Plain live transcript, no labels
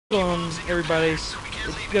Everybody, it's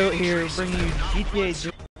Goat here, bringing you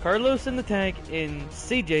GTA. Carlos in the tank and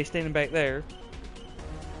CJ standing back there.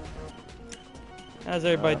 How's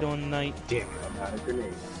everybody doing tonight? Damn it, I'm out of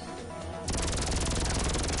grenades.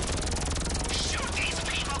 Shoot these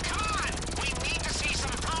people, come on! We need to see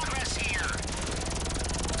some progress here.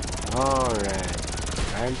 Alright,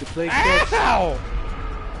 time to play catch. Ow!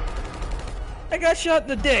 I got shot in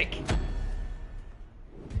the dick.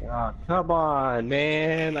 Oh, come on,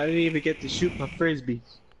 man. I didn't even get to shoot my frisbees.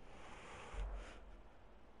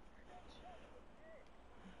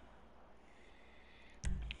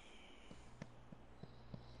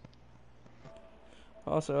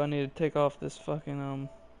 Also, I need to take off this fucking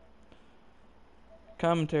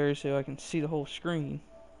commentary so I can see the whole screen.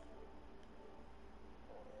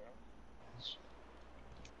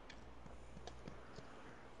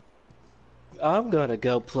 I'm gonna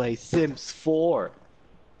go play Sims 4.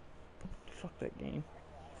 Fuck that game.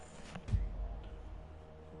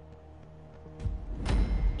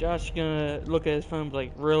 Josh is gonna look at his phone and be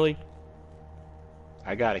like, really?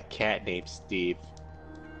 I got a cat named Steve.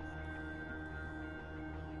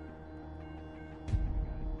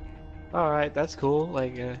 Alright, that's cool.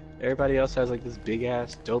 Like, everybody else has like this big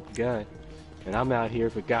ass dope gun. And I'm out here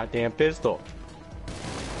with a goddamn pistol.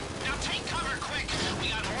 Now take cover quick. We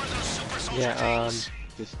got more of those super soldier Yeah, things.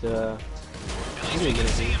 just, At least we can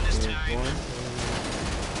see him this time. one,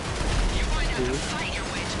 You might have to two. fight your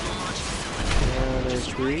way to the launch facility. There's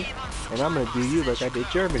three. And I'm gonna do you like I did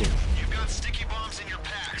Germany. You've got sticky bombs in your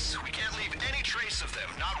packs. We can't leave any trace of them.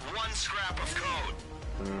 Not one scrap of code.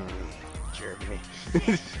 Germany.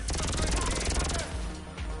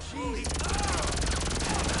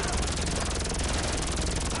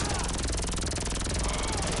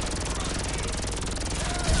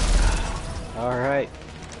 Alright.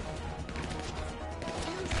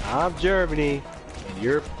 I'm Germany, and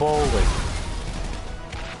you're Poland.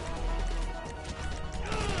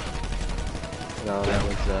 No, that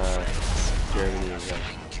was, Germany and Russia.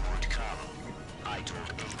 You would come. I told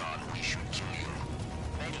Avon we should kill you.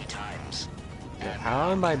 Many times. Yeah,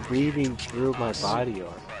 how am I breathing through my body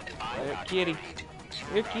armor? Here, kitty.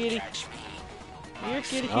 Here, kitty. Here,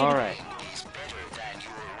 kitty, kitty. Alright.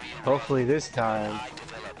 Hopefully this time,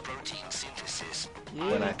 Yeah.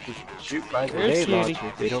 when I shoot my There's grenade kitty.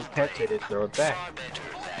 launcher, they don't catch it and throw it back.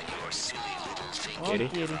 Come on, Kitty.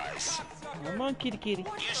 kitty. Come on, kitty, kitty.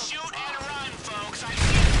 You shoot and run, folks. I've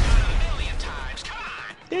seen it about 1,000,000 times. Come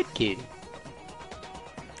on. Dead kitty.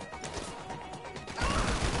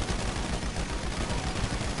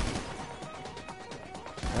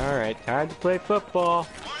 Alright, time to play football.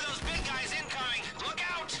 One of those big guys incoming. Look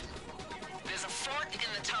out. There's a fort in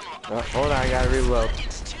the tunnel. Oh, hold on, I gotta reload.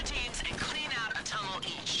 It's two teams and clean out a tunnel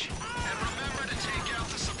each. And remember to take out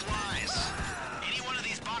the supplies. Any one of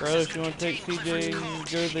these boxes Carlos, could you want to take contain CJ Clifford's and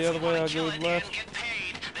code. go the other If you way? wanna I'll kill go it left. and get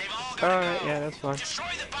paid, they've all gotta Alright, go. yeah, that's fine. Destroy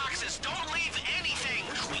the boxes. Don't leave anything.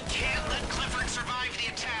 We can't let Clifford survive the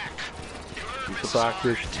attack. You heard Keep the Mrs.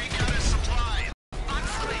 boxes. Hart. Take out his supply. Box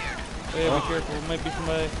cleared. Oh, yeah, be careful. There might be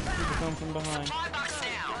somebody people come from behind. Supply box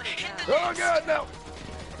down. Hit the Oh god, no!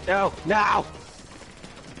 No, no!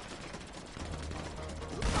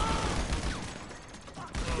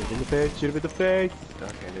 Shoot him in the face, shoot him in the face!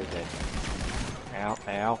 Okay, they're dead. Ow,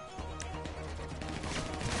 ow.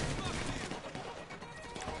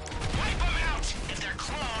 Wipe them out. If they're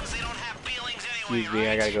clones, they don't have feelings anyway, Excuse me, I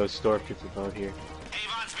right? gotta go stormtrooper mode here.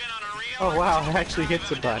 Avon's been on a real Oh wow, I artistic actually hit drive,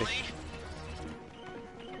 somebody. evidently.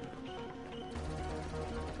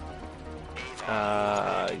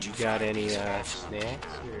 You got any, snacks,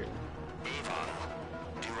 or? Avon,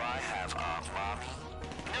 do I have a mommy?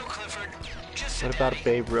 No, Clifford. Just What about a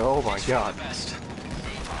babe? Oh my god. best.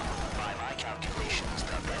 Avon, by my calculations,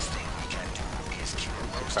 the best thing we can do is kill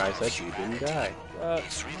most Surprised of that you didn't die.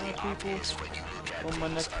 It's really people obvious when you look at on my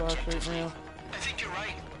things next box right objectively. now. I think you're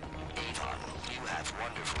right. Avon, you have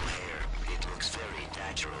wonderful hair. It looks very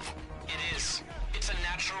natural. It is. It's a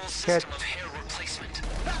natural system of hair replacement.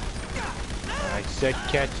 I said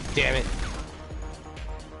catch, damn it.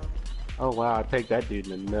 Oh wow, I pegged that dude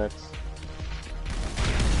in the nuts.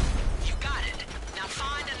 You got it. Now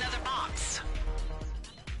find another box.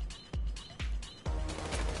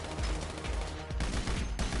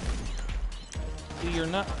 See, you're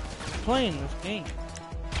not playing this game.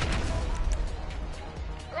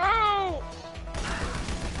 Oh!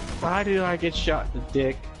 Why do I get shot in the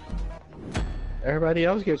dick? Everybody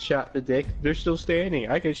else gets shot in the dick. They're still standing.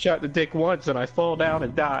 I get shot in the dick once and I fall down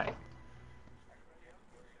and die.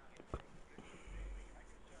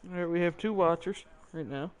 Alright, we have 2 watchers right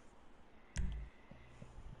now.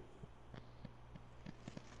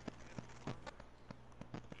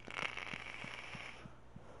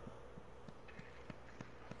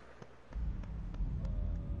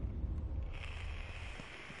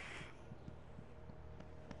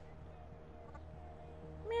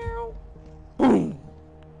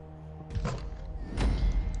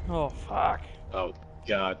 Oh, fuck. Oh,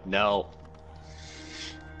 God, no.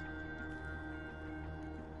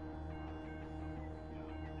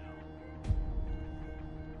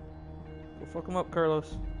 Go fuck him up,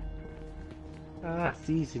 Carlos. Ah,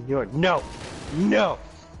 si, senor. No! No!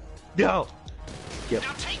 No! Yep.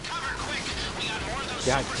 Now take cover quick. We got more of those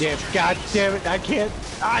God damn it, I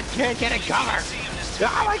can't get it cover!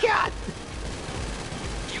 Oh my God!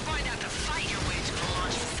 You're going to have to fight your way to the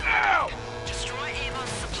launch facility. Destroy Avon's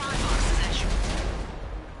supply boxes as you...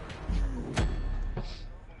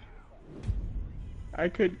 I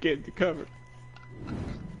couldn't get the cover.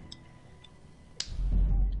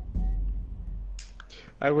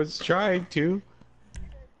 I was trying to.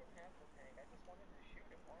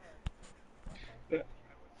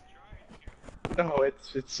 No,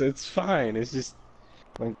 it's fine. It's just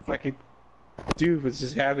like fucking dude was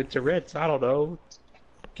just having Tourette's. I don't know.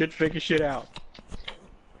 Couldn't figure shit out.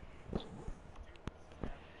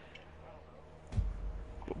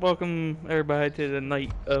 Welcome everybody to the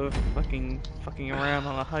night of fucking around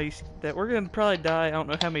on a heist that we're gonna probably die. I don't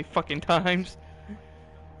know how many fucking times.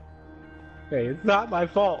 Hey, it's not my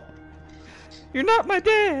fault. You're not my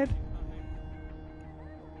dad.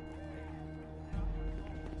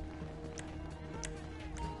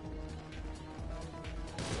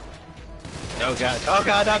 Oh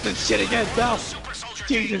God, not this shit again, no!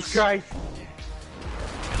 Jesus Christ!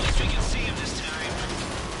 At least we can see him this time.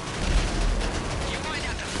 You're going to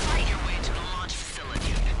have to fight your way to the launch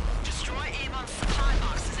facility. Destroy Avon's supply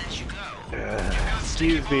boxes as you go.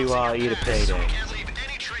 Excuse me while I eat a payday. Can't leave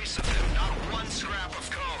any trace of him, not one scrap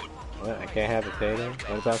of code. What? I can't have a payday?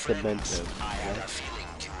 What about the Mentos? I had a feeling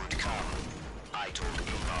you would come. I told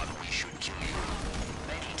Avon we should kill you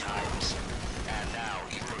many times. And now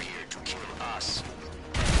you're here to kill us.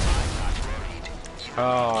 I'm not worried.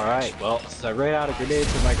 Alright, well, since I ran out of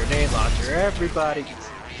grenades in my grenade launcher, everybody gets...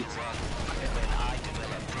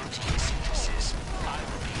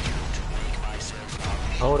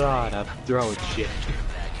 Hold on, I'm throwing shit.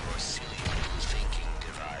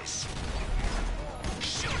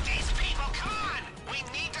 Shoot these people, come on! We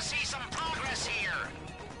need to see some progress here.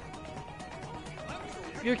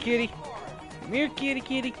 Come here, kitty. Come here,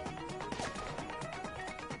 kitty.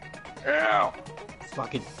 Ow!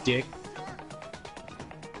 Fucking dick.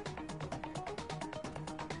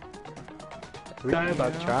 I'm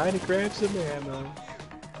trying to grab some ammo.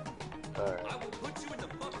 Alright.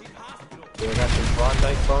 Do I got some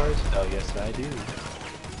Klondike bars? Oh, yes, I do.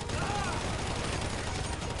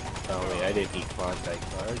 Oh, wait, I didn't eat Klondike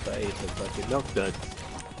bars. I ate some fucking milk duds.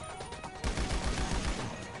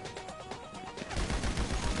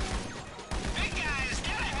 Big guys,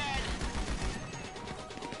 get ahead!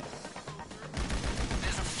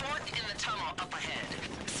 There's a fort in the tunnel up ahead.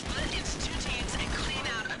 Split into 2 teams and clean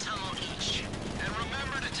out a tunnel each. And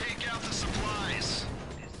remember to take out the supplies.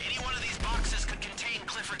 Any one of these boxes could contain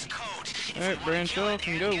Clifford's code. Alright, branch off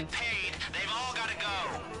and go. Get paid, they've all got to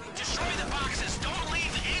go. Destroy the boxes, don't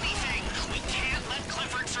leave anything. We can't let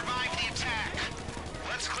Clifford survive the attack.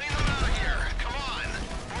 Let's clean them out of here. Come on.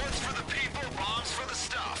 Bullets for the people, bombs for the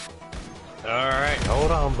stuff. Alright, hold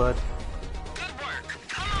on, bud. Good work.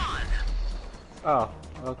 Come on. Oh,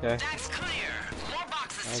 okay. That's clear. More I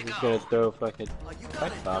boxes was to just go. gonna throw fucking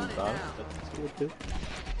pipe bombs on it, but it's good too.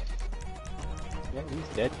 Yeah,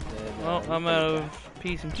 he's dead. And, Well, he's I'm dead. out of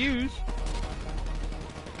P's and Q's.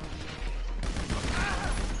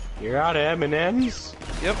 You're out of M&M's?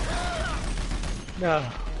 Yep. No.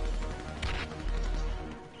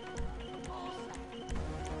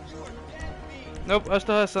 Nope, I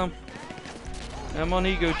still have some. I'm on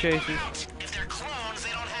ego chasers. If they're clones,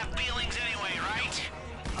 they don't have feelings anyway, right?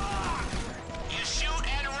 You shoot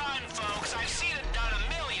and run, folks. I've seen it done a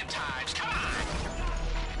million times. Come on.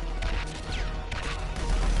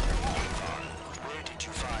 Where did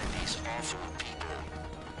you find these awful people?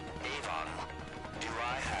 Avon, do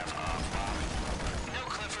I have a No,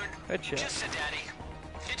 Clifford. Headshot. Just sit, Daddy.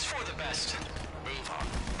 It's for the best. Avon,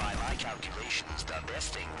 by my calculations, the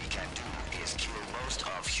best thing we can do is kill most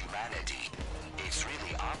of humanity. It's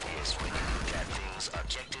really obvious when you look at things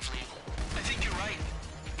objectively. I think you're right.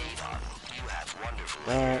 Avon, you have wonderful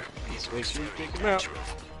Alright, hair. let's It make looks sure we very take him out. natural.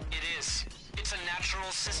 It is. It's a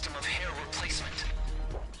natural system of hair replacement.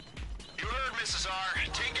 You heard, Mrs. R.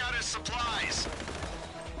 Take out his supplies.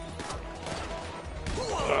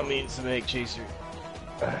 I mean, some egg chaser.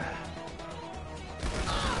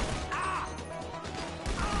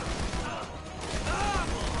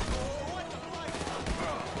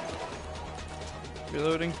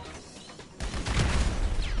 Reloading.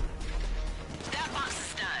 That box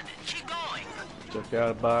is done. Keep going. Took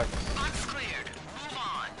out a box. Box cleared. Move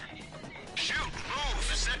on. Shoot, move.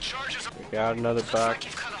 Set Got another Looks like box.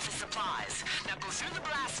 you've cut off his supplies. Now go through the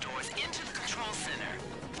blast doors into the control center.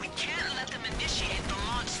 We can't let them initiate the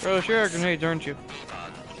launch Bro, sequence. sure are grenades, aren't you?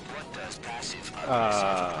 Avon, what does passive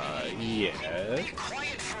Yes. Be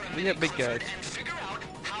quiet for a We minute, got big Clifford, guys. and figure out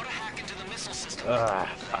how to hack into the missile system.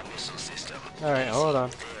 Fuck. Missile system. Alright, hold on.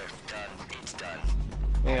 There, done. It's done.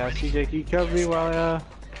 Yeah, CJ, can you cover me while you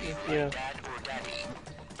know, Dad or Daddy,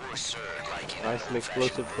 or Sir, like in buy an some old-fashioned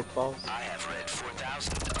explosive way. footballs? I have read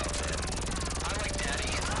 4,000 of them. I like Daddy.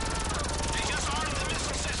 They just armed the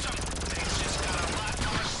missile system. Things just got a lot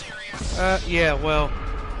more serious. Yeah, well,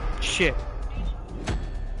 shit.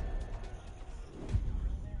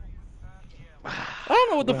 I don't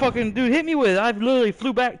know what the fucking dude hit me with. I literally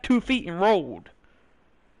flew back 2 feet and rolled.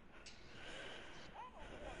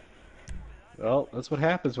 Well, that's what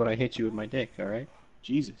happens when I hit you with my dick, alright?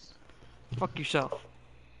 Jesus. Fuck yourself.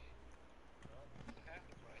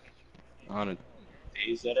 On a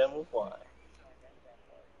days that end will fly.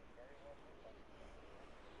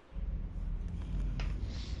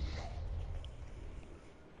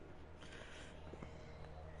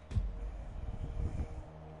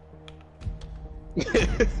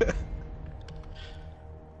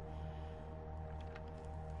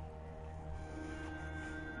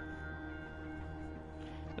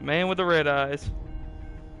 The man with the red eyes.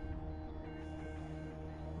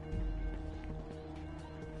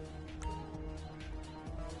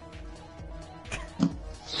 Now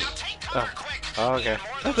take cover quick. Oh, okay.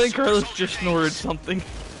 I think Carlos just snorted something.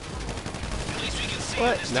 At least we can see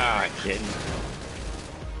What? this No, I time. didn't.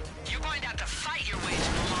 You're going to have to fight your way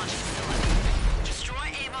to the launch facility. Destroy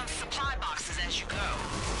Avon's supply boxes as you go.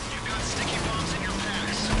 You've got sticky bombs in your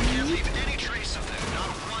packs. We can't leave any trace of them, not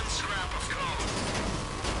one scrap of code.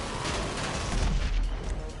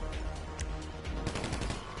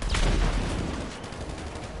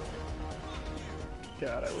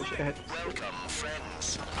 God, I wish I had. Welcome,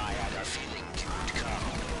 friends. I had a feeling you would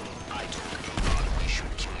come. I told Avon we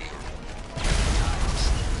should kill you. Many times.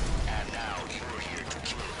 And now you're here to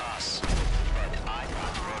kill us. But I'm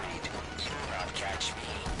not worried. You'll not catch me.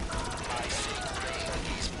 My fake brain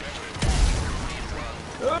is better than your real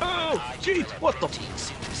one. Oh, jeez, what the? Protein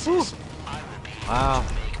synthesis. I will be able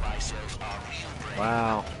to make myself a real brain.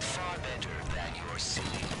 Wow. Far better than your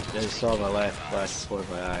silly. I just saw my last flash before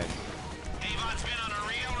my eyes. Avon's been on a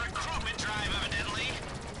real recruitment drive, evidently.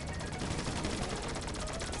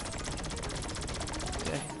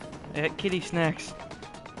 They had kitty snacks.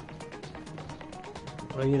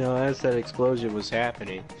 Well, you know, as that explosion was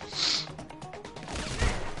happening,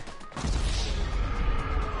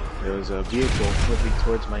 there was a vehicle flipping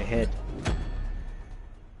towards my head.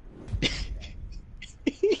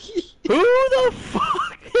 Who the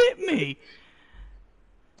fuck hit me?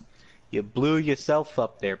 You blew yourself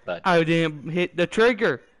up there, bud. I didn't hit the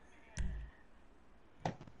trigger.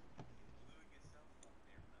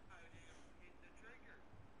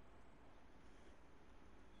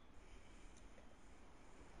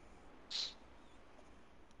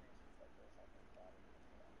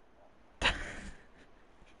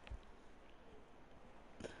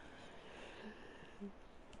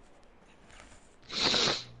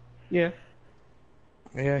 Yeah.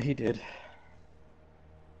 Yeah, he did.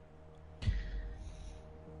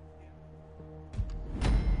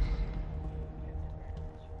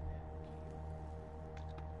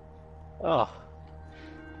 Oh.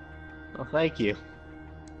 Oh, thank you.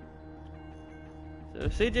 So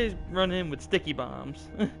CJ's running in with sticky bombs.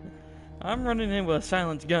 I'm running in with a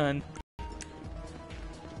silenced gun.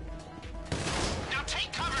 Now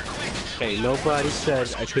take cover quick. Hey, nobody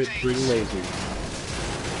said I could bring lasers.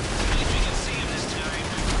 At least we can see him this time.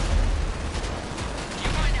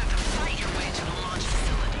 You're going to have to fight your way to the launch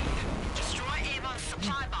facility. Destroy Avon's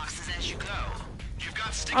supply boxes as you go. You've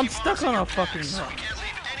got sticky I'm bombs stuck in on your a fucking packs. rock. We can't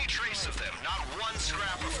leave any trace of them, not one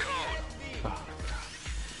scrap of code.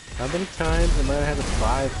 How many times am I gonna have to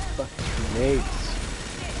buy fucking grenades?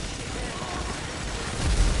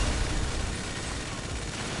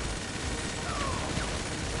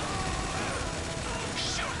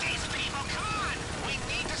 Shoot these people, come on! We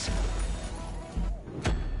need to...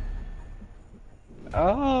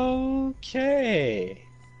 Okay.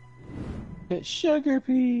 Sugar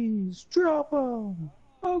peas, drop 'em.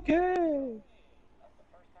 Okay.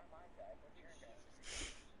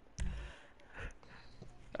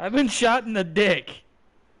 I've been shot in the dick.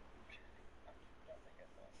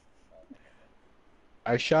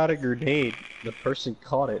 I shot a grenade. The person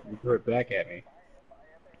caught it and threw it back at me.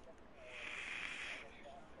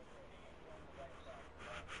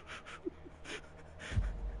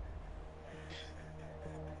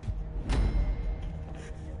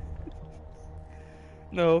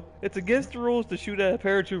 No, it's against the rules to shoot at a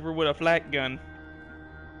paratrooper with a flat gun.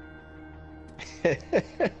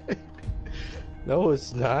 No,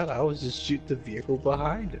 it's not. I was just shooting the vehicle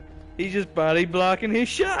behind him. He's just body blocking his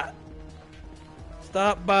shot.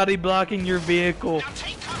 Stop body blocking your vehicle. Now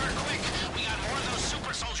take cover quick. We got more of those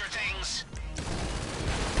super soldier things. At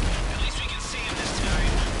least we can see him this time.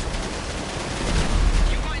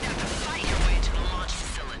 You're going to have to fight your way to the launch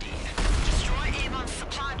facility. Destroy Avon's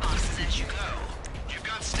supply boxes as you go. You've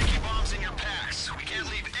got sticky bombs in your packs. We can't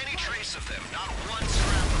leave any trace of them. Not one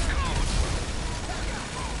scrap of code.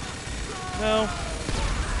 No.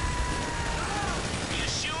 You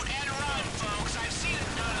shoot and run, folks. I've seen it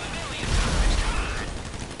done a million times. Come on.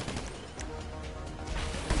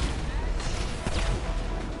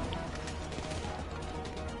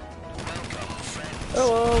 Welcome, friends.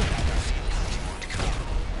 Hello.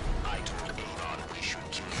 I told Avon we should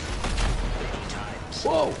kill you many times.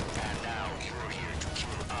 Whoa. And now you're here to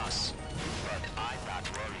kill us. But I'm not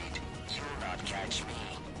worried. You'll not catch me.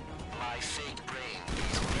 My fake brain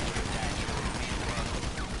is better than your real one.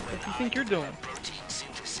 What do you think you're doing? Protein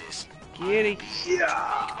synthesis. Kitty.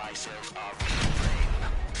 Yeah. Make myself a real brain.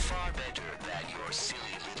 Far better than your silly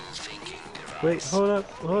little thinking device. Wait,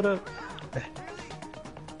 hold up.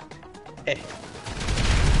 Eh.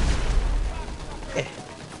 Eh.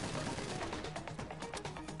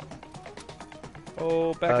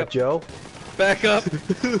 Oh, back up. Joe? Back up.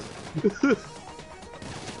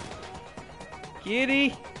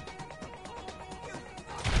 Kitty.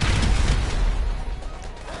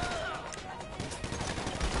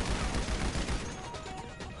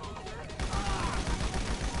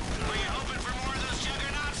 Were you hoping for more of those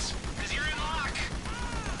juggernauts? Because you're in luck.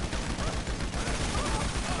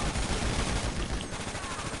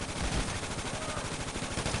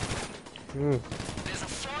 There's a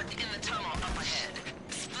fork in the tunnel up ahead.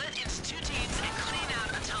 Split into two teams and clean out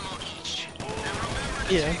a tunnel each. And remember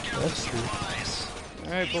to Yeah, take out that's the true. supplies.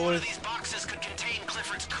 Alright, Any one of boys. these boxes could contain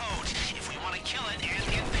Clifford's code. If we want to kill it and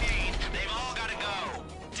get paid, they've all got to go.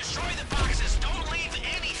 Destroy the boxes. Don't leave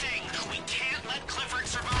anything. We can't let Clifford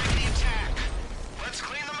survive the attack. Let's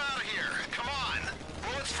clean them out of here. Come on.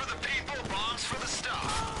 Bullets for the people, bombs for the stuff.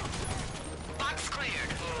 Box cleared.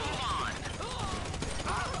 Move on.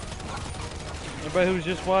 Everybody who's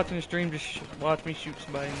just watching the stream, just watch me shoot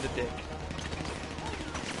somebody in the dick.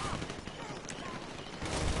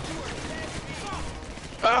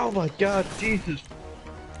 Oh my god, Jesus.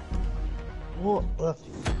 What the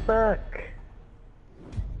fuck?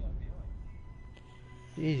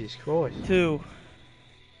 Jesus Christ. 2.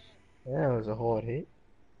 That was a hard hit.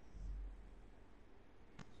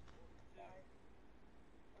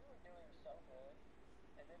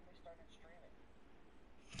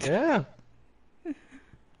 Yeah.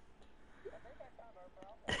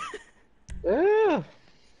 Yeah.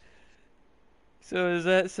 So does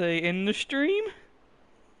that say in the stream?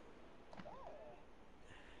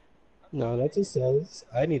 No, that just says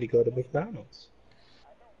I need to go to McDonald's.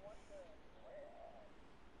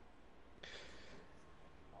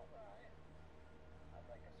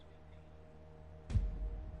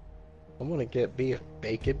 I'm gonna get me a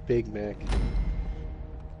bacon Big Mac.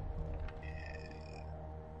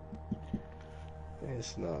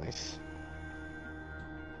 It's nice.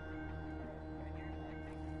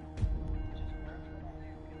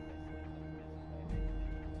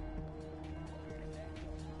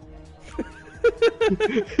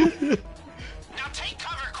 Now take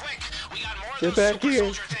cover quick. We got more of Get those back super here.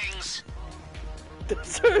 soldier things. The We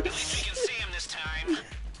search! can see him this time.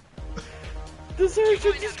 The search You're should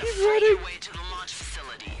going to just have to keep fight running! your way to the launch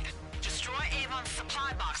facility. Destroy Avon's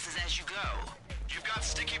supply boxes as you go. You've got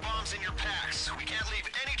sticky bombs in your packs. We can't leave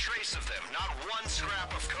any trace of them. Not one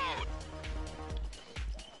scrap of code.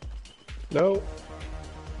 No.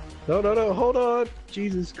 No, hold on.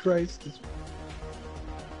 Jesus Christ.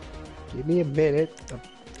 Give me a minute.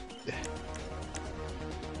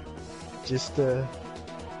 Just,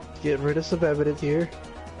 get rid of some evidence here.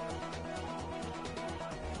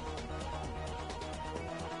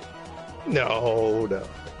 No.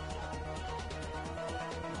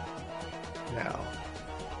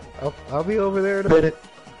 No. I'll be over there in a minute.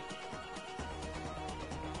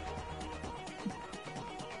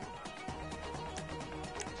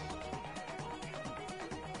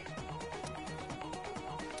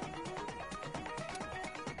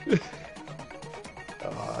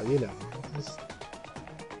 You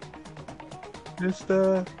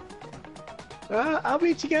know, I'll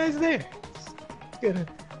meet you guys there.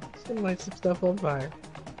 Just gonna light some stuff on fire.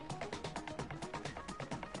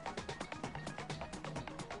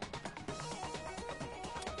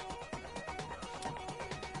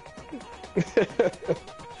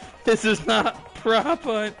 This is not prop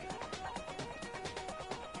hunt.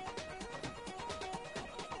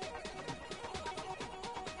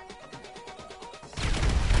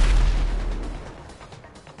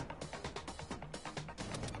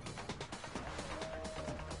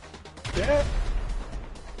 Yeah.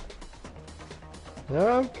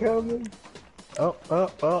 I'm coming. Oh,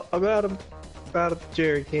 I'm out of the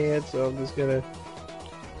jerry can, so I'm just gonna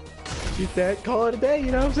shoot that, call it a day,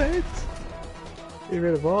 you know what I'm saying? Get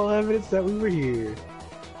rid of all evidence that we were here.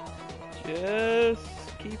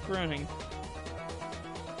 Just keep running.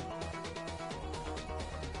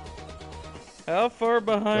 How far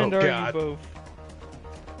behind Oh, are God. you both?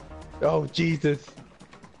 Oh, Jesus.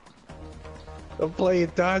 I'm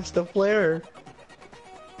playing Dodge the Flare.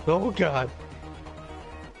 Oh, God.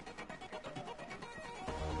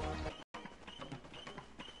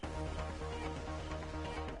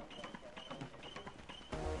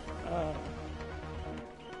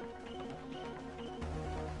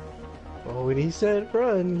 Oh, when he said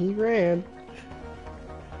run, he ran.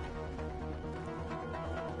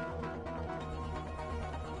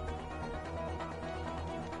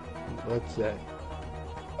 What's that?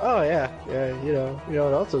 Oh yeah, you know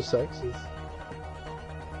what also sucks is.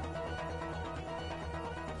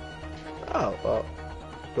 Oh,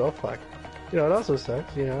 well, fuck. You know what also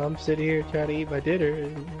sucks? You know, I'm sitting here trying to eat my dinner,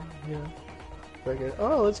 and you know, fucking,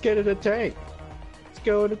 oh, let's get in a tank. Let's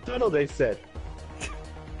go in a tunnel. They said.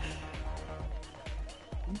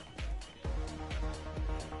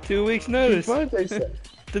 2 weeks notice. What they said?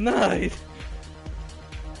 Denied.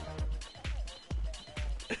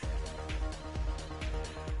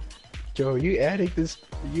 Joe, are you adding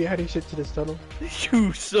shit to this tunnel?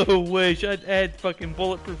 You so wish I'd add fucking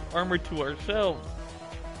bulletproof armor to ourselves.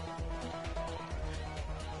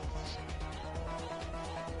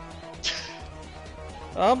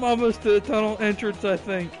 I'm almost to the tunnel entrance, I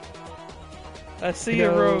think. I see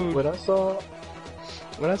a road. When I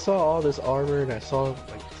saw all this armor and I saw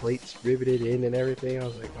like plates riveted in and everything, I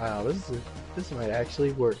was like, wow, this might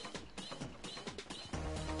actually work.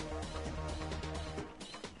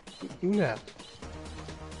 Yeah.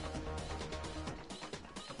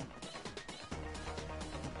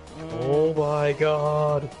 Oh my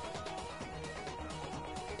god.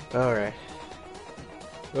 Alright.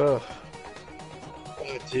 Oh.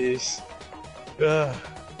 Oh jeez. Ugh.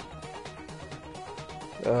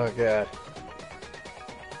 Oh god.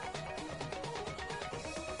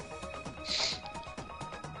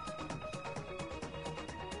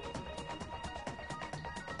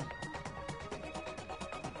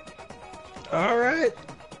 Alright.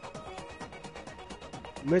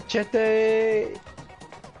 Machete.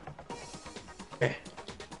 Eh.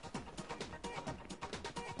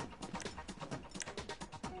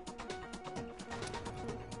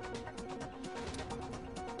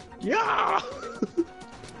 Yeah.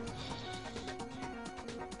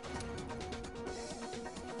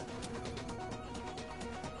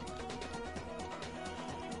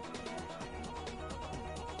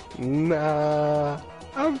 Nah,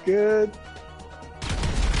 I'm good.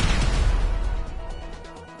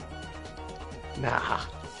 Nah.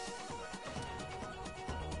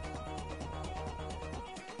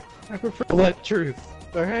 I prefer blunt truth,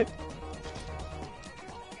 alright?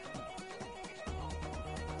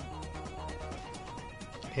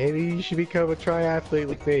 Maybe you should become a triathlete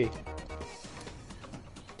like me.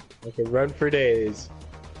 I can run for days.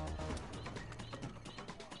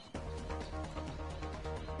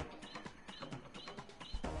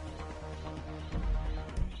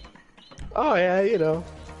 Oh yeah, you know.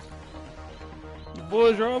 The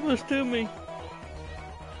boys are almost to me.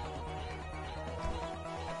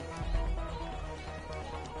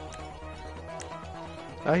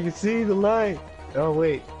 I can see the light. Oh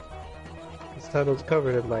wait. This tunnel's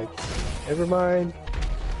covered in light. Never mind.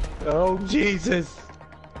 Oh Jesus.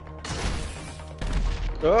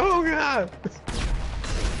 Oh god.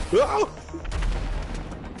 Oh.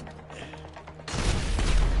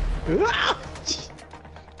 Ah!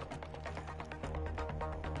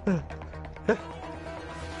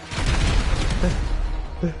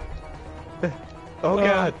 Oh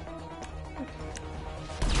god.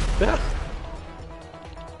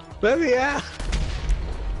 Let me out.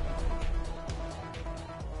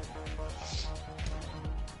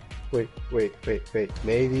 Wait.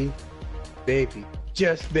 Maybe. Baby.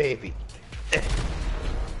 Just baby.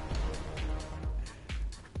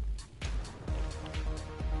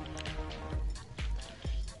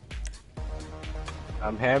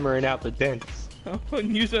 I'm hammering out the dents.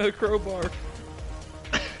 I'm using a crowbar.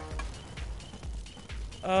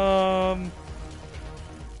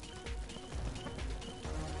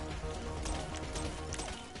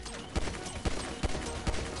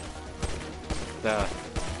 Nah,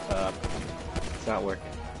 it's not working.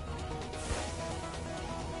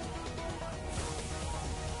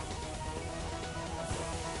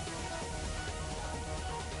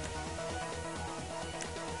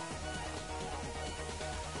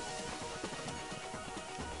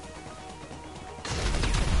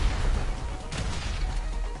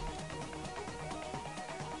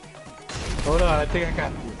 Hold on, I think I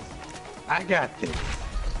got this. I got this.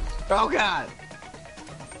 Oh god!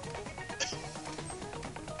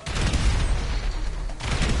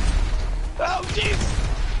 Oh jeez!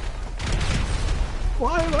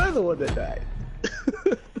 Why am I the one that died?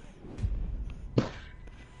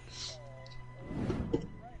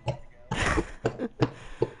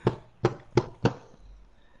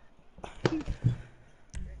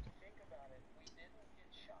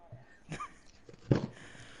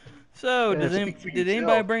 So, Yeah, speak for did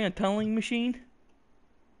anybody yourself. bring a tunneling machine?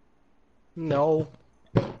 No.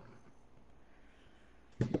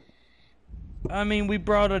 I mean, we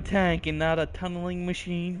brought a tank and not a tunneling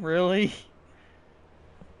machine, really?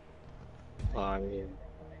 I mean,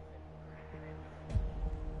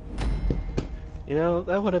 you know,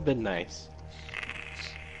 that would have been nice.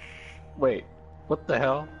 Wait, what the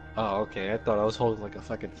hell? Oh, okay, I thought I was holding like a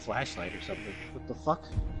fucking flashlight or something. What the fuck?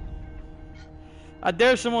 I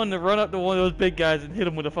dare someone to run up to one of those big guys and hit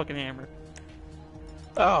him with a fucking hammer.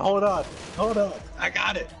 Oh, hold on. Hold on. I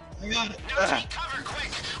got it. I got it. Now take cover,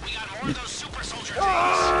 quick! We got more of those super soldier things!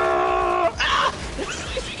 Ah! At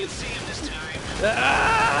least we can see him this time.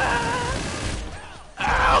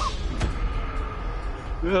 Ow!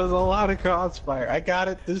 There was a lot of crossfire. I got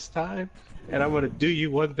it this time, and I'm gonna do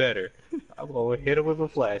you one better. I'm gonna hit him with a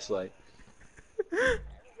flashlight.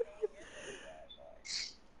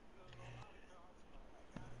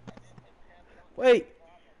 Wait,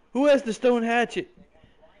 who has the stone hatchet?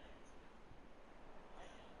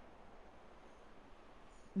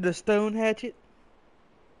 The stone hatchet?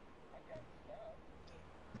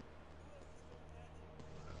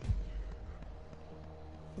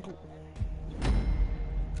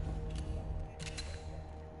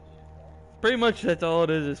 Pretty much that's all it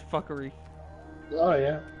is fuckery. Oh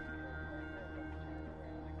yeah.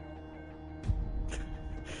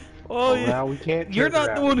 Oh, yeah. Now we can't. You're turn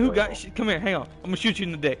not the around one who and got. go. Come here, hang on. I'm gonna shoot you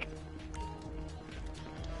in the dick.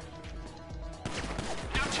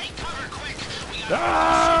 Now take cover, quick! We got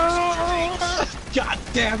Ah! God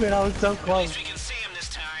damn it! I was so At close. least we can see him this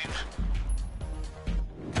time.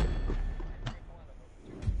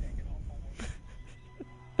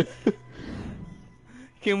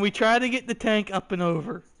 Can we try to get the tank up and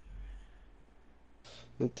over?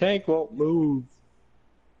 The tank won't move.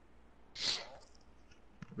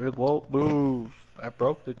 It won't move. I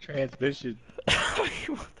broke the transmission.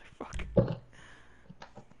 You motherfucker.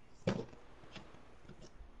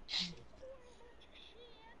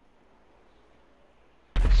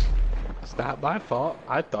 It's not my fault.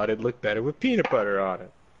 I thought it looked better with peanut butter on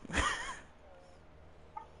it.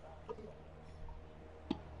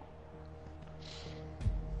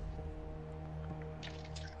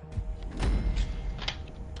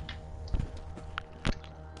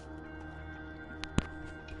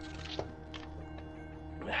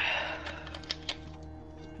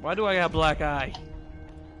 Why do I got a black eye?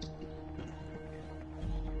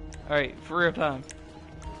 Alright, for real time.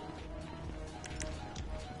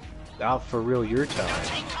 Now for real, your time.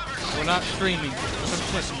 Take cover, We're not streaming.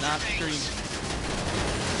 100% not streaming. At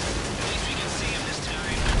least we can see him this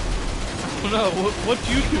time. Oh no, what's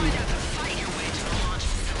YouTube? Fight your way to the launch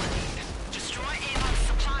facility. Destroy Avon's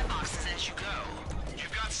supply boxes as you go.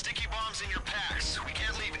 You've got sticky bombs in your packs. We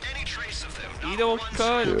can't leave any trace of them. Not Edo one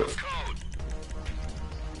code. scrap of code.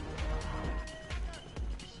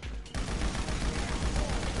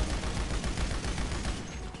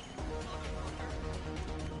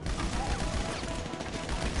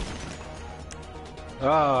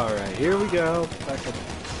 Alright, here we go.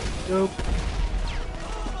 Nope.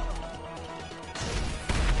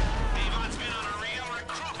 Avon's been on a real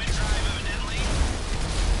recruitment drive, evidently.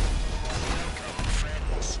 Welcome,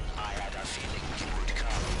 friends. I had a feeling you would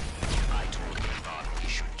come. I told Avon we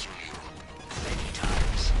should kill you many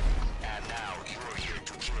times. And now you're here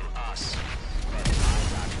to kill us. But I'm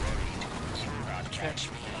not worried. You'll not catch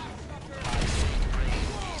me. My fake brain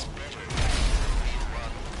is better than the real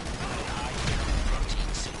one. When I do protein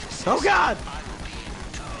synthesis, Oh god! I will be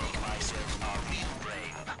able to make myself a real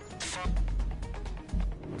brain.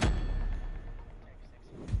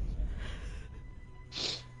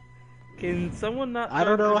 Can someone not? I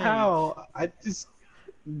don't throw know grenades? how. I just.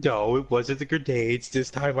 No, it wasn't the grenades.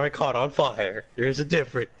 This time I caught on fire. There's a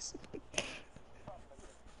difference.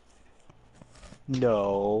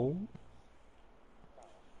 No.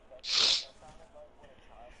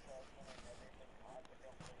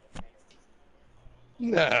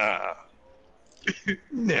 Nah.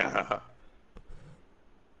 Nah.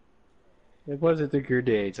 It wasn't the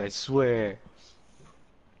grenades, I swear.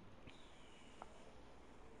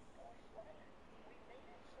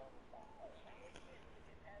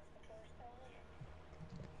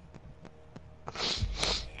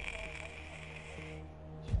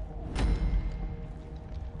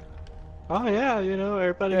 Oh yeah, you know,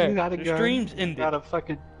 everybody There, got a the gun. stream's ended. Got a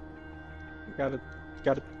fucking, got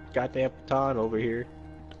a goddamn baton over here.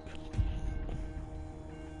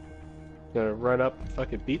 Gonna run up and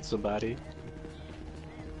fucking beat somebody.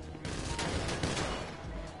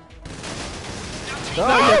 No!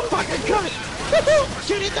 Oh, you fucking cunt!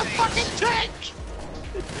 Get in the fucking tank!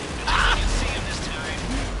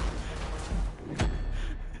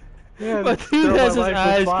 Yeah, But just dude throw has my his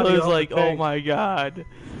lifeless eyes body closed off the like, oh tank. my god.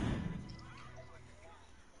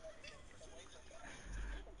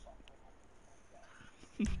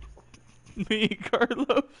 Me,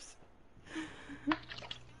 Carlos.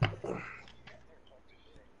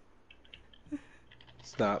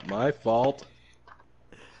 It's not my fault.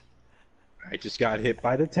 I just got hit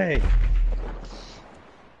by the tank.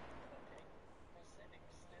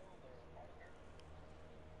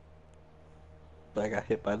 I got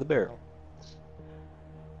hit by the barrel.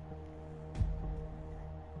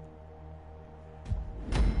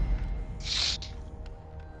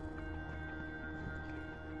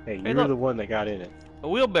 Hey, Hey, you were look. the one that got in it. A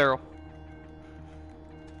wheelbarrow.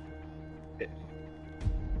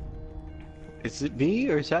 Is it me,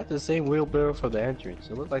 or is that the same wheelbarrow from the entrance?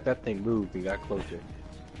 It looked like that thing moved and got closer.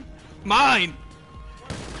 Mine!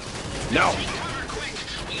 No! Cover quick!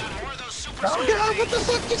 We got more of those super Oh god, what the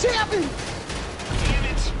fuck just happened? Damn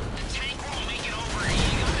it! The tank won't make it over.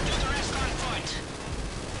 You gotta do the rest on foot.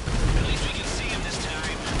 At least we can see him this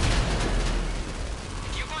time.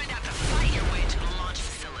 You're going to have to fight your way to the launch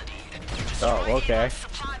facility. Oh, okay.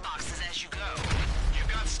 Supply boxes as you go.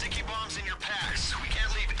 You've got sticky bombs in your packs. We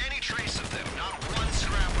can't leave any trace of them. Not one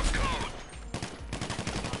scrap of code.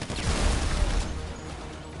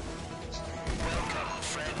 Welcome,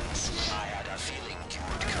 friends. I had a feeling you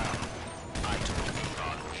would come. I told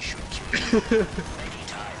Avon we should kill you many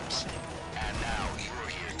times. And now you're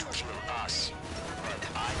here to kill us. But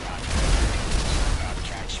I'm not you not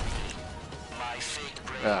catch me. My fake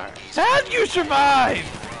brain Alright. is How'd you survive?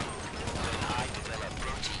 when I develop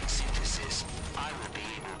protein synthesis, I will be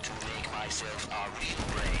able to make myself a real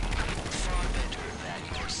brain. Far better than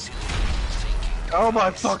your silly thinking. Oh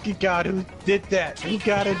my fucking god, who did that? Who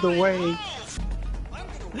got in the way?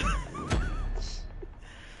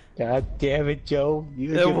 God damn it, Joe.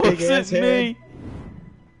 You It and your big ass wasn't head. me.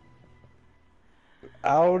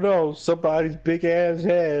 I don't know, somebody's big ass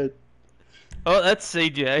head Oh, that's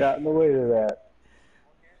CJ. got in the way of that.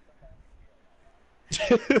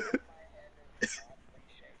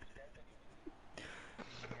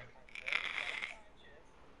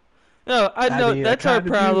 No, I know mean, that's I our kinda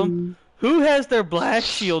problem. do. Who has their blast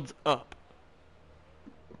shields up?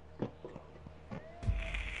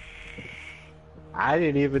 I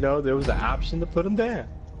didn't even know there was an option to put them down.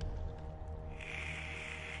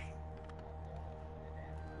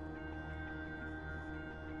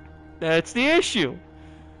 That's the issue.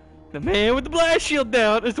 The man with the blast shield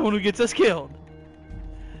down is the one who gets us killed.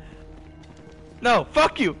 No,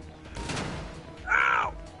 fuck you.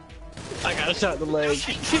 Ow! I got a shot in the leg.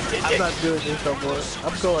 I'm not doing this no more.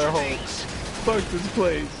 I'm going home. Fuck this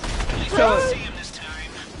place. So, See him this time.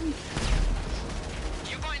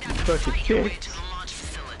 You're going to have to Fucking fight your way dicks. to the launch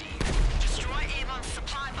facility. Destroy Avon's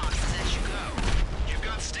supply boxes as you go. You've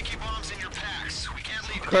got sticky bombs in your packs. We can't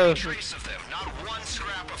leave any Perfect. trace of them. Not one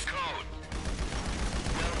scrap of code.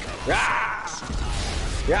 Yeah!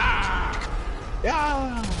 Yeah!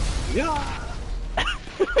 Yeah! Yeah!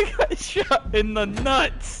 I got shot in the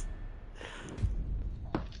nuts.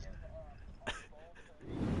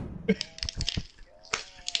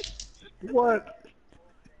 What?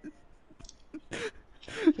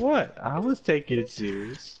 What? I was taking it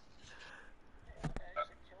serious.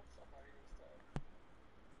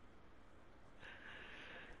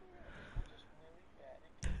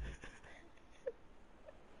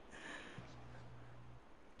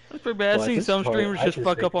 That's pretty bad. I've Well, at seen this some point, streamers I just just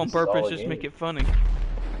fuck think up on this is all purpose a just to make game. it funny.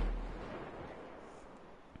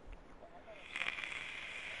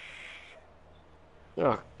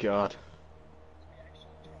 Oh god.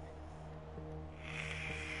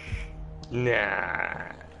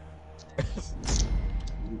 Nah.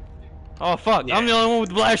 Oh fuck, I'm the only one with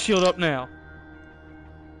the blast shield up now.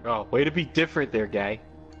 Oh, way to be different there, guy.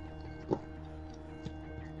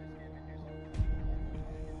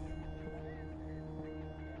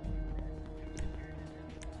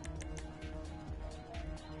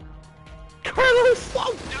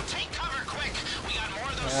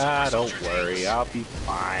 Ah, don't worry, I'll be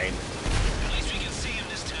fine. At least we can see him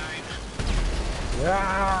this time.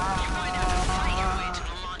 Ah! You're going to have to fight your way to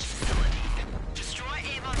the launch facility. Destroy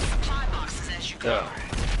Avon's supply boxes as you go.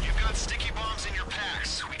 You've got sticky bombs in your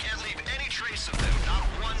packs. We can't leave any trace of them, not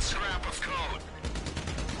one scrap of code.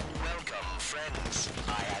 Welcome, friends.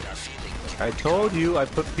 I had a feeling. I told you I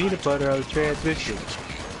put peanut butter on the transmission.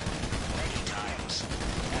 Many times.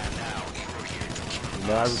 And now you are here to kill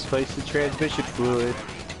Now I us. replaced the transmission fluid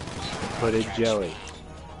and put in jelly.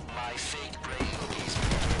 My fake brain is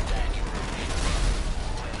better than your brain.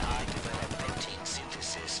 When I develop protein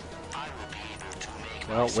synthesis, I will be able to make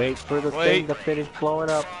Well, myself wait for the Wait. thing to finish blowing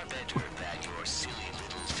up. far better than your silly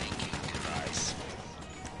little thinking device.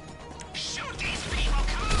 Shoot these people!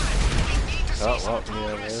 Come on! We need to see Oh, some well,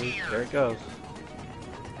 progress yeah, here. there it goes.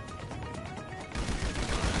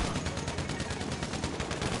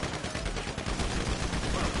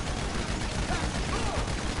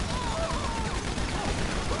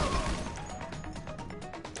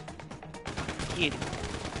 Get him.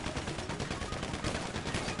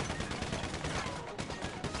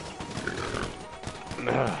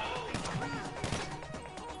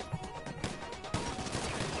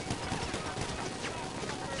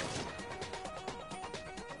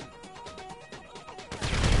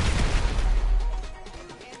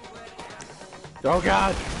 Oh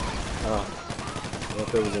god! Oh. What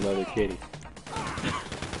if there was another kitty?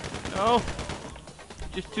 No.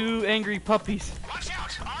 Just two angry puppies. Watch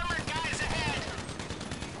out! Armored guys ahead!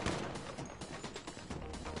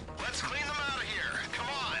 Let's clean them out of here. Come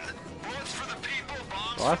on. Bullets for the people,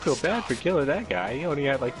 bombs Well, I for feel the bad stuff. for killing that guy. He only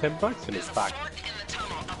had like $10 in his pocket. Fort in the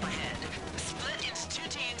tunnel up ahead. Split into 2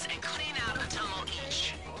 teams and clean out a tunnel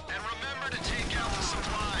each. And remember to take out the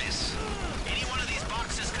supplies. Any one of these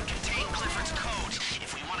boxes could contain Clifford's code.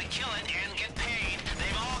 If we want to kill it and get paid,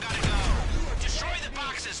 they've all got to go. Destroy the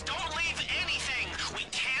boxes. Don't leave anything. We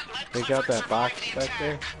can't let Take Clifford out that survive box the back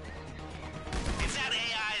there. attack. If that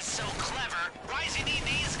AI is so clever, why does he need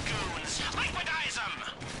these goons? Liquidize them!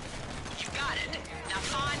 You got it. Now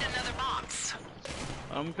find another box.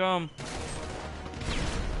 Come.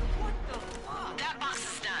 That box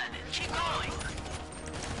is done. Keep going.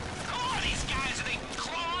 Who are these guys? Are they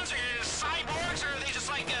clones or cyborgs, or are they just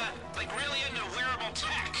like really into wearable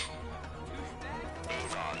tech?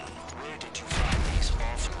 Avon, where did you find these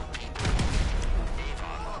awful people?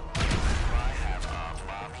 Avon, do I have a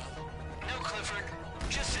mommy? No, Clifford.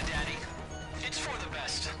 Just a daddy. It's for the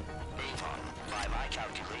best. Avon, by my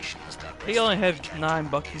calculations, the He only had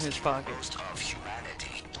 $9 in his pocket. most of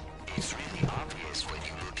humanity. It's really obvious when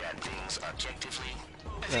you look at things objectively.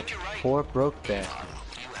 I think you're right. Poor broke that.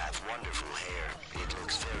 You have wonderful hair. It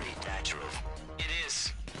looks very natural. It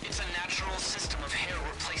is. It's a natural system of hair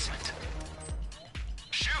replacement.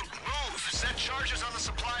 Shoot! Move! Set charges on the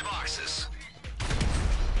supply boxes.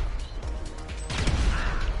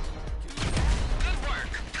 Good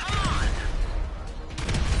work! Come on!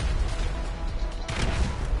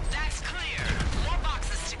 That's clear. More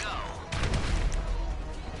boxes to go.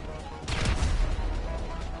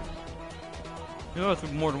 You know,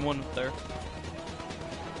 there's more than one up there.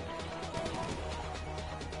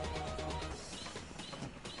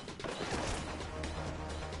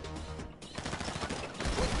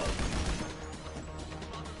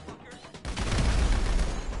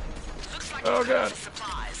 Looks like Oh, you've got God. the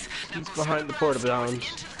supplies. Now He's go behind the send porta them johns. into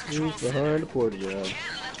the He's control center. behind the porta johns.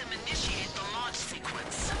 Can't let them initiate the launch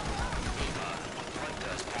sequence. What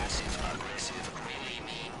does passive-aggressive really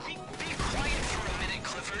mean? Be quiet for a minute,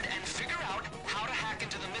 Clifford, and figure out how to hack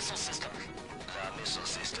into the missile system. The missile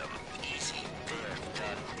system. Easy. There.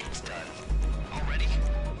 Done. It's done. Already?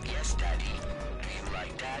 Yes, Daddy. Do you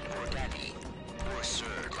like Dad or Daddy? Or Sir,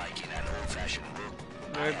 like in an old-fashioned book?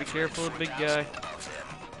 Alright, be careful of the big guy. Of them.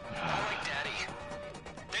 I like Daddy.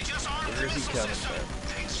 They just armed Where the is he missile coming system. from?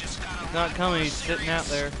 Things just got a He's not lot coming, more he's sitting out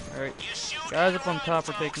serious. there. Alright. You shoot Guys and up on run, top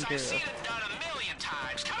are folks. taken care I've seen of. it done a million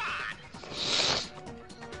times. Come on.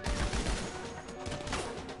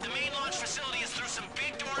 The main launch facility is through some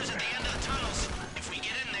big doors at the end of the tunnels. If we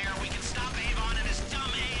get in there, we can stop Avon and his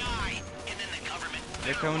dumb AI. And then the government.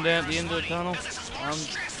 They're coming down at the end of the tunnel. I'm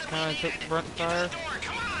kind of took front fire,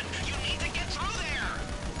 Come on. You need to get through there.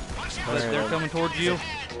 Watch out. but they're coming towards you.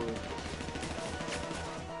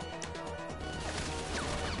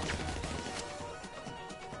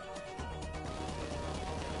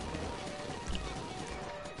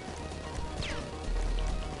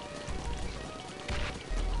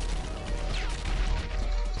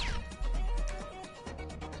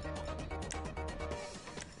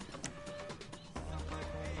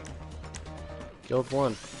 Killed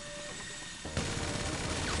one.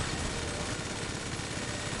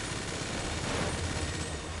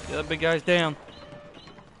 The other big guy's down.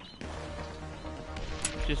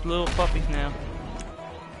 Just little puppies now.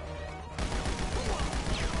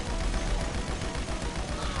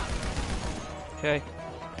 Okay.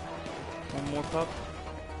 One more pup.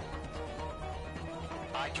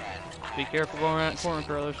 I can. Be careful going around that corner,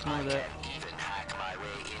 Carlos. Know that. Even hack my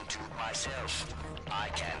way into myself. I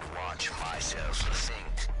can watch myself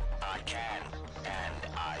think. I can, and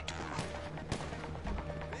I do.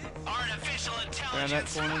 Artificial Around that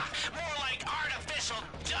intelligence. corner. More like artificial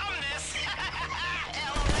dumbness.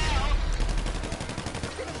 LOL.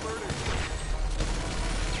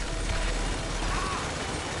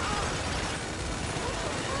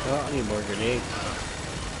 Oh, I need more grenades.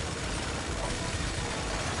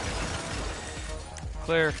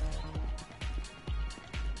 Clear.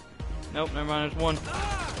 Nope, never mind. There's one.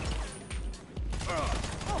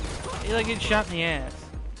 He like getting shot in the ass.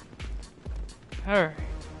 Alright.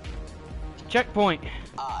 Checkpoint.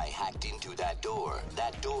 I hacked into that door.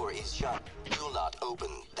 That door is shut. You'll not open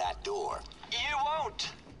that door. You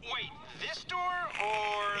won't. Wait, this door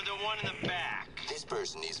or the one in the back? This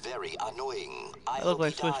person is very annoying. I That look hope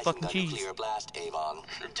like he Swiss dies fucking in the cheese. nuclear blast, Avon.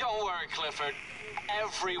 Don't worry, Clifford.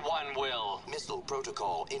 Everyone will. Missile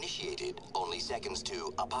protocol initiated. Only seconds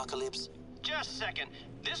to apocalypse. Just a second.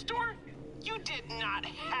 This door? You did not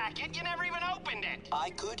hack it. You never even opened it. I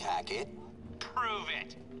could hack it. Prove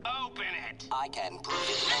it. Open it. I can prove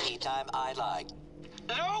it anytime I like.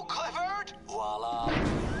 No, Clifford! Voila.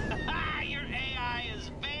 Your AI is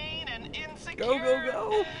vain and insecure. Go, go,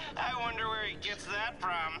 go. I wonder where he gets that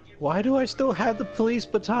from. Why do I still have the police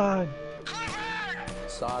baton? Clifford!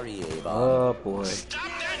 Sorry, Avon. Oh boy. Stop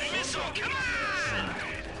that missile! Come on!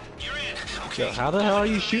 You're in. So Okay. how the hell are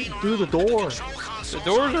you shooting through the door? The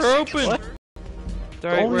doors are open. What?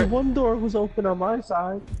 Alright, Only we're... one door was open on my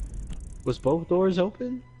side. Was both doors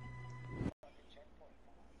open?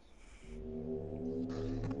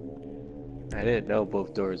 I didn't know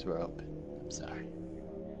both doors were open. I'm sorry.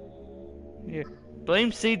 Here.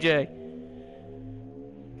 Blame CJ.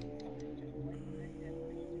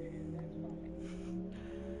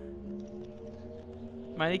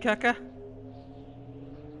 Mighty caca?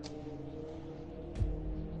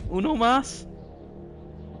 Uno más?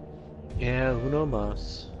 Yeah, uno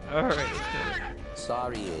más. Alright, let's go.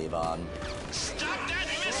 Sorry, Avon. Stop that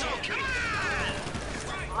missile! Come on!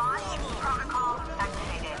 Launch protocol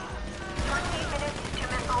activated. 20 minutes to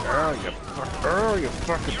missile Oh, you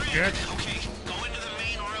fucking You're in. Okay, go into the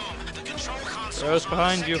main room. The control console Rose is on the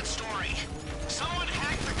behind second you. story. Someone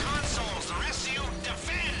hack the consoles. The rest of you,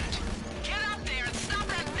 defend. Get up there and stop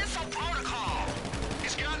that missile protocol.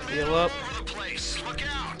 He's got men Heal all up. over the place. Look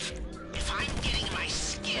out. If I'm getting my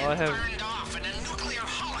skin Oh, I have- burned off in a nuclear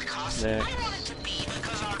holocaust, Next. I want it to be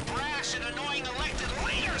because our brash and annoying elected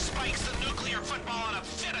leader spikes the nuclear football in a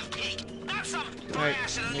fit of pique. Not some Alright,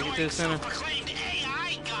 brash and make it to annoying the center. self-proclaimed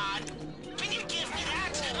AI god. Can you give me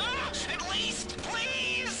that? At least,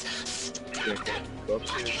 please? Stop that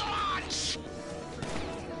fucking launch!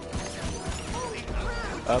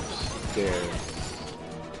 upstairs.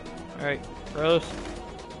 Alright, Rose.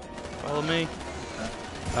 Follow me.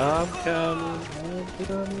 I'm coming. I'm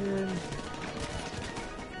coming.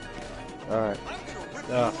 Alright.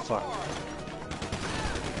 Oh, fuck.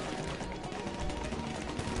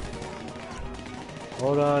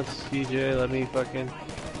 Hold on, CJ. Let me fucking.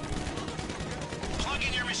 Plug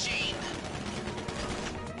in your machine.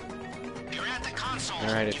 You're at the console.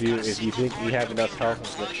 Alright, if You've you got a think you have enough single-board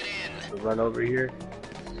health computer. Plug it in. to run over here.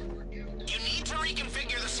 You need to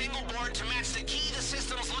reconfigure the single board to match the key the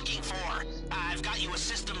system's looking for. I've got you a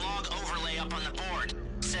system log overlay up on the board.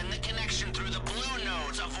 Send the connection through the blue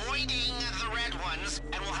nodes, avoiding the red ones,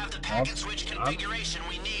 and we'll have the packet switch configuration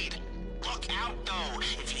we need. Look out, though.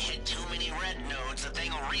 If you hit too many red nodes, the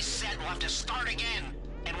thing will reset and we'll have to start again.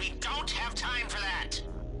 And we don't have time for that.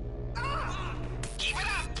 Keep it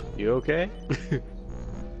up! You okay?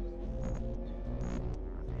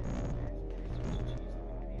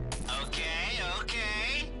 Okay,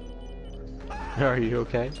 okay. Are you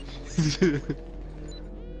okay? Still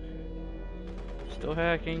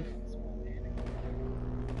hacking.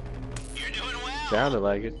 You're doing well. Sounded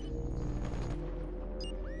like it.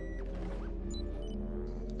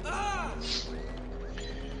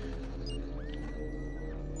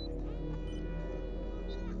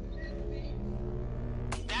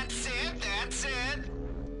 That's it, that's it.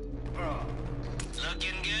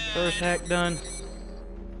 Looking good. First hack done. We're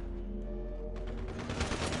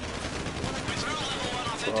through level 1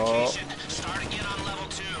 authentication. Start again on level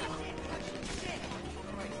 2.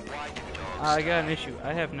 Why do dogs I got an issue.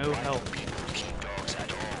 I have no health. keep dogs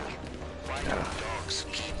at all? Why do dogs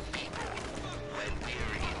keep people? When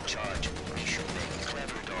we're in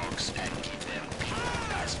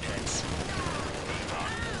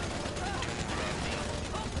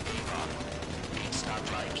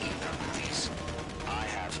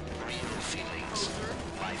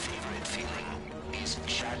is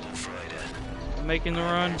Schadenfreude. I'm making the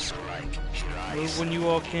run. So like Move when you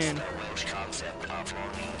all can. the Welsh concept of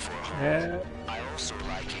longing for home. Yeah. I also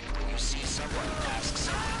like it when you see someone ask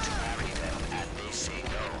someone to marry them and they say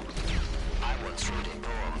no. I once wrote a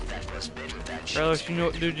poem that was better than Carlos, you know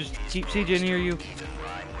what to do. Just keep CJ near you. even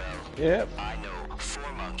rhyme well. Yep. I know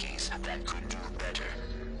 4 monkeys that could do better.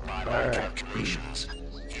 By my Alright. calculations,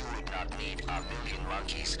 you would not need a million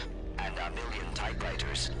monkeys and a million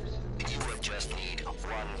typewriters. You would just need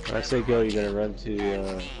one. When I say go, you're gonna run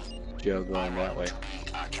to Joe going that way. To be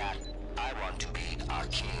a cat. I want to be a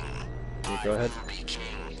king. Yeah, go ahead. I will be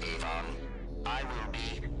king, Avon. I will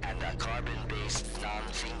be, and the carbon-based,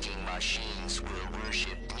 non-thinking machines will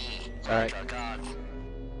worship me Alright. like a god.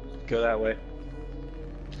 Go that way.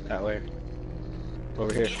 That way.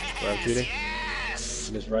 Over here. Where I'm shooting. Yes!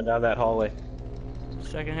 Just run down that hallway.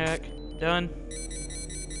 Second hack. Done.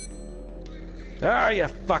 Ah, you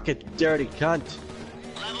fucking dirty cunt.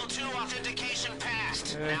 Level 2 authentication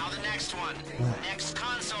passed. Okay. Now the next one. Next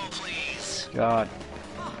console, please. God.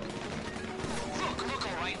 Look,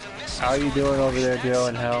 alright, the missile's How you going doing to over push there, that Joe,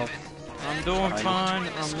 and son of Hal? a- I'm doing fine.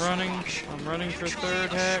 I'm running. I'm running for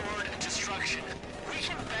third hack. Assured destruction. We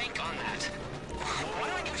can bank on that. Why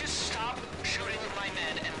don't you just stop shooting with my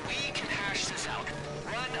men and we can hash this out?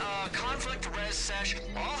 Run a conflict res sesh,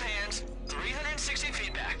 all hands, 360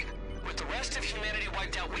 feedback. With the rest of humanity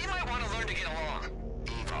wiped out, we might want to learn to get along.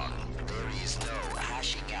 Avon, there is no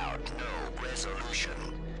hashing out, no resolution.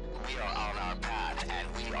 We are on our path and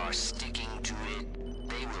we are sticking to it.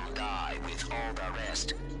 They will die with all the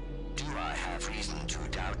rest. Do I have reason to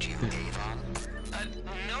doubt you, Avon?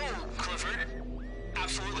 No, Clifford.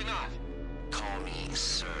 Absolutely not. Call me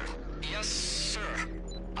sir. Yes, sir.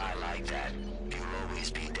 I like that. You'll always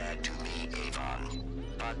be dead to me, Avon.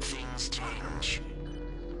 But things change.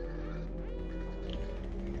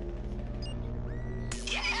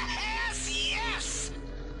 Yes, yes!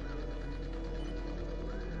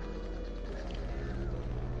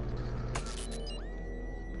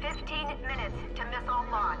 Minutes to missile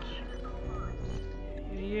launch.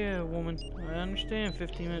 Yeah, woman. I understand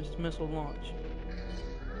 15 minutes to missile launch.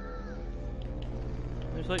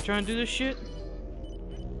 It's like trying to do this shit?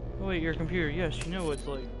 Oh wait, your computer. Yes, you know what it's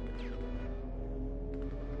like.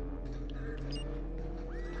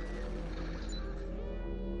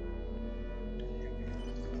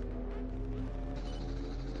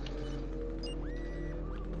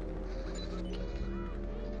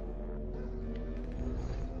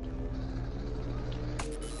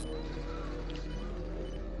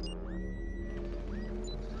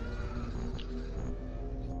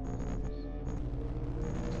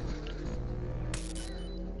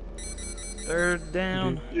 Third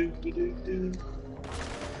down.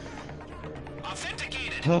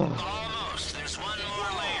 Authenticated. Almost. There's one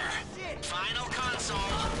more layer. Final console.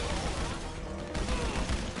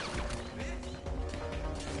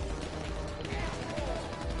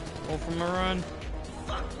 Go from a run.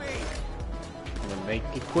 I'm gonna make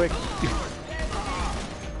it quick.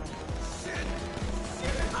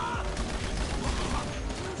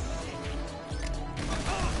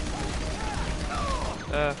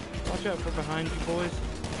 Watch out for behind you, boys.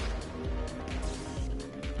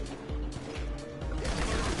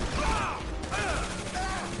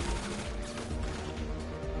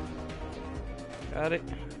 Got it.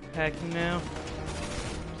 Hacking now.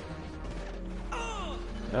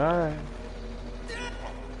 Alright.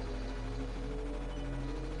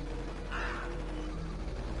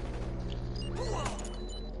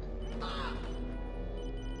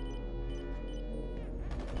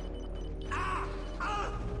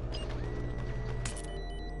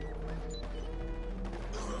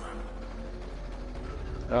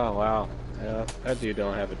 Oh wow. Yeah, that dude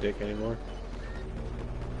don't have a dick anymore.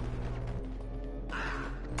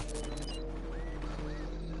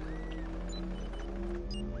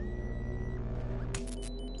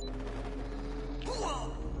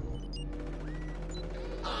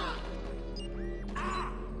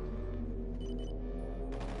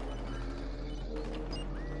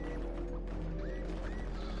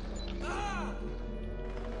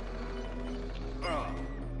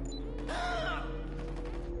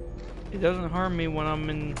 It doesn't harm me when I'm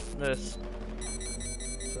in this.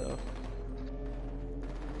 So.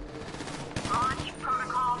 Launch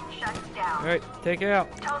protocol shuts down. Alright, take it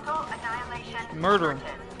out. Total annihilation. Murder 'em.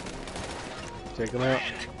 averted. Take him out.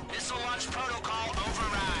 Missile launch protocol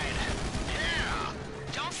override. Yeah.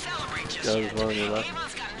 Don't celebrate just Joe's yet. one on your left.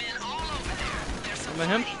 Avon's got men all over there. There's some Am I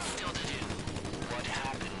him? fighting still to do. What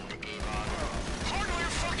happened, Avon?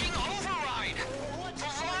 Hardware fucking override. The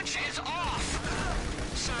launch is off.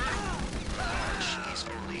 Sir. Launch is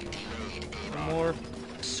only delayed, Avon. More.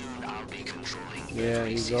 Yeah,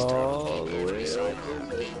 he's all the way up.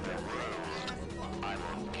 I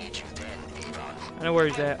won't need you then, Avon. I know where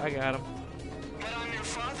he's at. I got him. But I'm your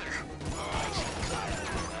father. I think I've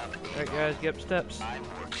grown up, Alright, Avon. guys, get up steps. I'm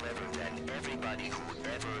more clever than everybody who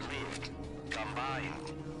ever lived.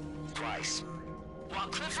 Combined. Twice. While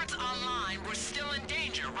Clifford's online, we're still in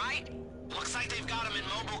danger, right? Looks like they've got him in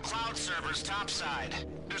mobile cloud servers topside.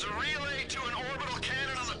 There's a relay to an orbital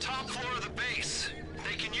cannon on the top floor of the base.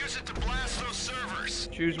 They can use it to blast those servers.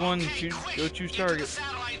 Choose one. Okay, Choose. quick, Go choose get to the target.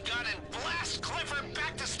 satellite gun and blast Clifford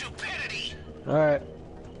back to stupidity. Alright.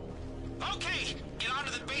 Okay, get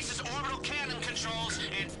onto the base's orbital cannon controls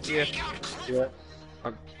and Yeah. take out Clifford.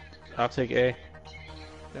 Yeah. I'll take A.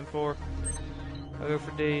 Then 4. I'll go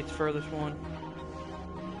for D. It's furthest one.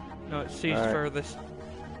 No, it's C's Alright. furthest.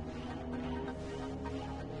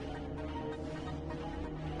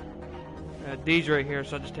 D's right here,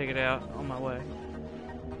 so I'll just take it out on my way.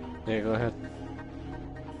 Yeah, go ahead.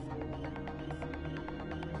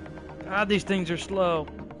 God, these things are slow.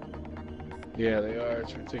 Yeah, they are.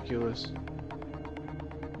 It's ridiculous.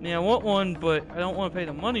 Yeah, I want one, but I don't want to pay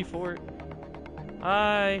the money for it.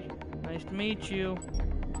 Hi, nice to meet you.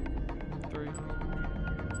 3.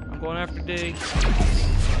 I'm going after D.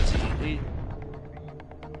 D.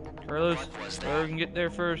 Carlos, whoever can get there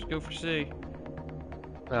first, go for C.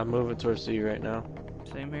 I'm moving towards C right now.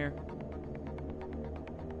 Same here.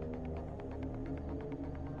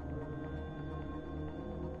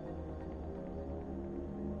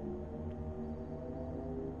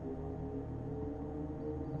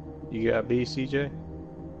 You got B, CJ?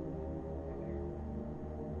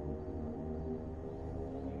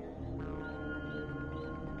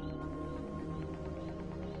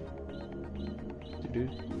 Dude.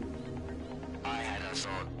 I had a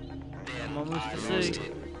thought. Then I'm almost I to lost C.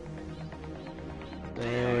 it.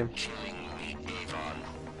 Damn. Killing me, Avon.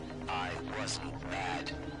 I wasn't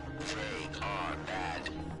bad. They are bad.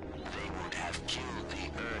 They would have killed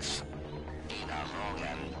the Earth in a long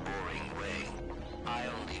and boring way. I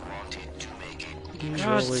only wanted to make it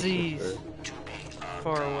God, Holy C's shit. to be a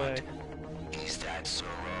far god. away. Is that so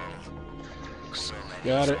wrong? So many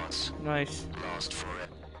Got it. thoughts Nice. lost forever.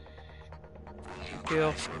 Will you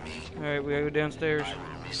Kill. cry for me? Alright, we gotta go downstairs. I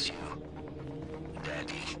will miss you,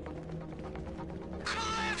 Daddy.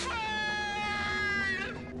 Clifford!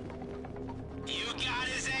 You got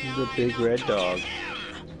his He's a AI, big now red go dog. get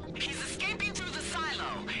him! He's escaping through the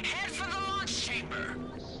silo. Head for the launch chamber.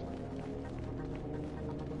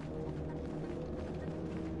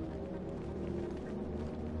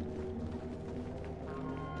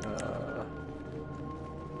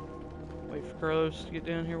 Wait for Carlos to get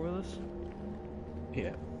down here with us.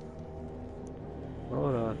 Yeah.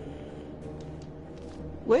 Hold on.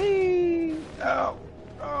 Wait! Oh!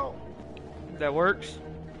 Oh! That works.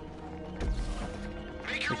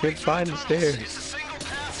 Make your I way couldn't through find the tunnels. stairs. It's a single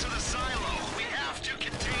path to the silo. We have to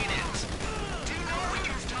contain it. Do you know what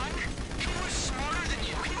you've done? He was smarter than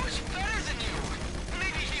you. He was better than you.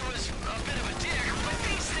 Maybe he was a bit of a dick, but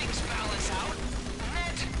these things balance out.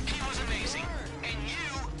 Ned, he was amazing. And you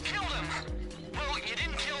killed him. Well, you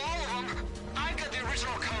didn't kill all of them. I've got the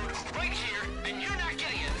original code right here, and you're not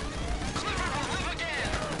getting it. Clifford will live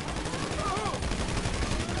again.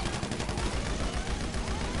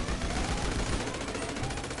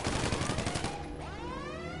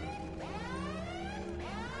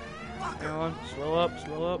 Go on. Slow up,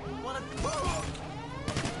 slow up.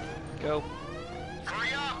 Go.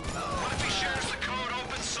 Hurry up! What if he shares the code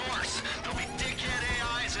open source? There'll be dickhead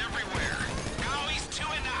AIs everywhere. No, he's too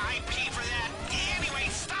into IP for that. Anyway,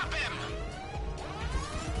 stop him!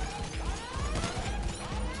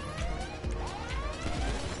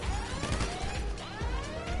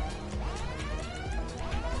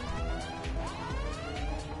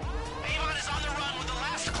 Avon is on the run with the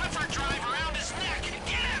last Clifford drive around his neck.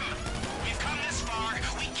 Get him! We've come this far.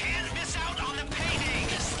 We can't miss out on the payday.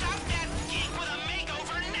 Stop that geek with a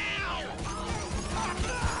makeover now!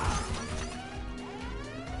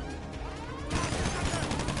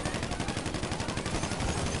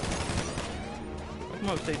 Come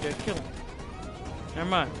on, CJ, kill him. Never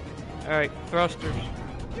mind. Alright, thrusters.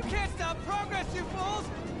 You can't stop progress, you fools!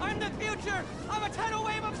 I'm the future! I'm a tidal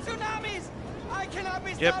wave of tsunamis! I cannot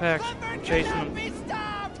be stopped! Jetpacks, Clifford chasing cannot them. be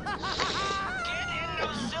stopped! Get in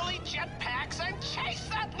those silly jetpacks and chase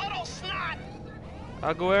that little snot!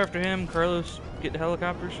 I'll go after him. Carlos, get the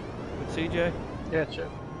helicopters with CJ. Yeah, sure.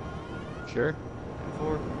 Sure.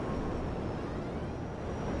 4.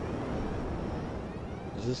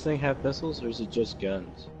 Does this thing have missiles or is it just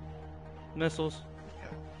guns? Missiles.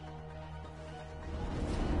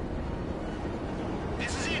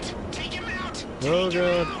 This is it! Take him out! Oh, Take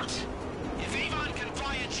him God. out! If Avon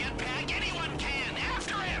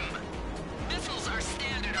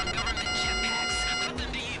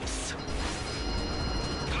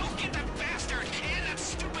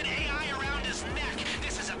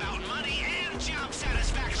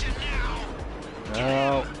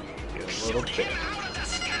Okay. Out of the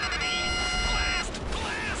sky! Blast!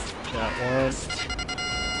 Blast! Got Blast! one.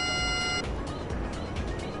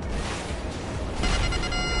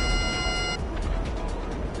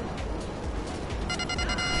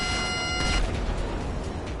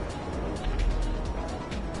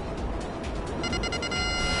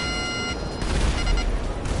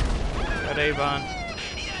 Got Avon.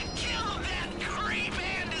 You killed that creep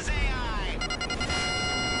and his AI!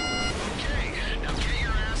 Okay, now get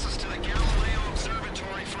your asses to the Galileo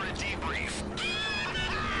Observatory for a debrief.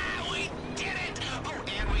 We did it! Oh,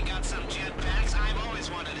 and we got some jetpacks. I've always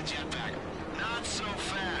wanted a jetpack. Not so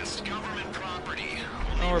fast. Government property.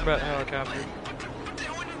 Don't worry about helicopters. But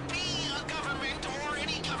there wouldn't be a government or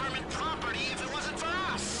any government property if it wasn't for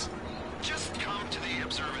us. Just come to the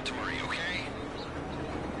observatory, okay?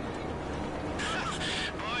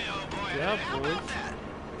 Boy, oh boy. Yeah, How boys. about that?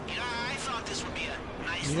 You know, I thought this would be a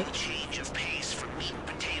nice little change of pace from meat and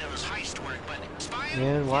potatoes heist work, but spying...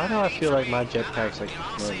 Man, why do I feel like my jetpack's like You know,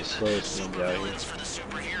 I'll one of the save slowest ones out here? supervillains for the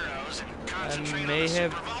superheroes and concentrate may on the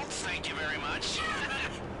have- supervaults. Thank you very much.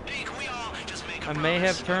 Hey, can we all just make a I may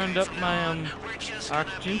have promise? turned Okay, up from my, now on, we're just gonna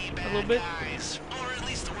oxygen be a bad little bit. guys. Or at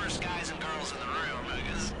least the worst guys and girls in the room,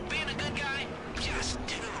 because being a good guy, just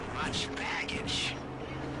too much baggage.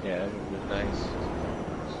 Yeah, that would be nice.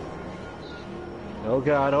 Oh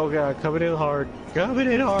god, coming in hard.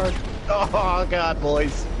 Coming in hard. Oh god,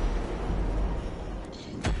 boys.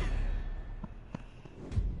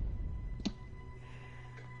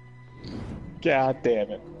 God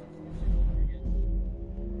damn it.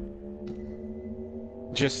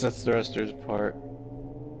 Just the thrusters part,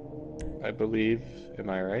 I believe. Am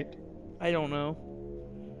I right? I don't know.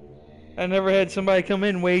 I never had somebody come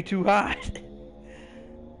in way too hot.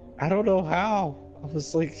 I don't know how. I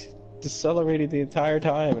was like decelerating the entire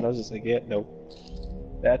time, and I was just like, yeah, no.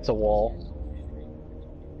 That's a wall.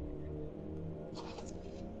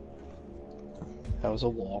 That was a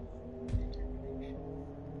wall.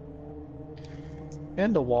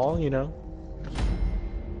 And a wall, you know.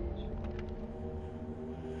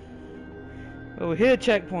 Well, we hit a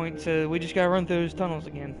checkpoint, so we just gotta run through those tunnels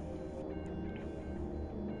again.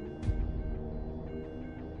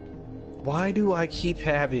 Why do I keep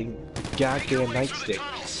having goddamn Make your way through the nightstick?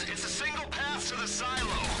 tunnels. It's a single path to the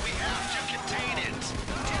silo. We have to contain it.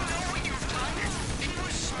 Do you know what you've done? He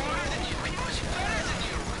was smarter than you. He was better than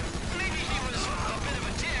you. Maybe he was a bit of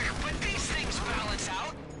a dick, but these things balance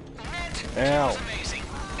out. Ned, he Ow. was amazing.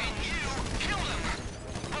 And you killed him.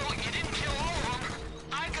 Well, you didn't kill all of them.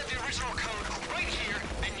 I got the original code right here,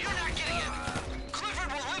 and you're not getting it.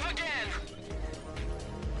 Clifford will live again.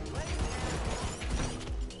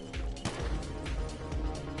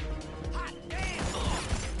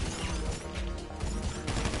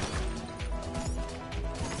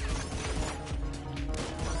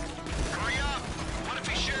 Hurry up! What if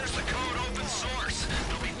he shares the code open source?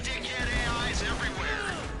 There'll be dickhead AIs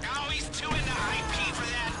everywhere. Oh, he's too into IP for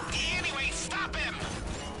that. Anyway, stop him!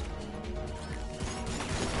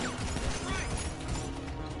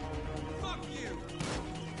 Fuck you!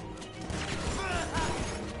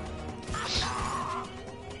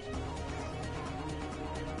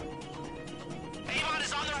 Avon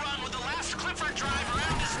is on the run with the last Clifford drive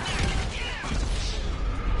around his neck. Yeah!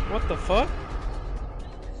 What the fuck?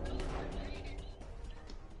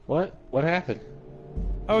 What? What happened?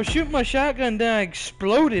 I was shooting my shotgun down, I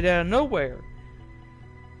exploded out of nowhere.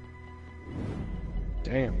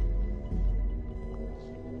 Damn.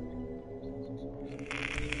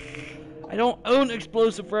 I don't own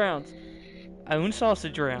explosive rounds. I own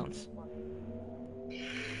sausage rounds.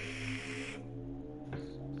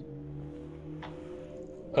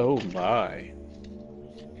 Oh my.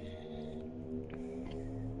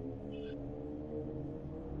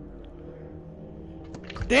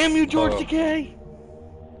 Damn you, George Oh. Takei!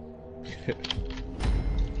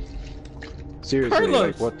 Seriously, Carlos.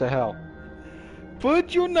 like, what the hell?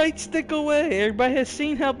 Put your nightstick away. Everybody has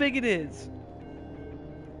seen how big it is.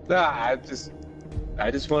 Nah, I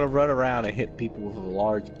just want to run around and hit people with a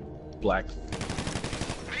large black.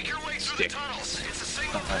 Make your way through Stick. the tunnels. It's a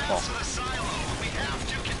single Not my path fault. to the silo. We have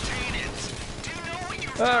to contain it. Do you know what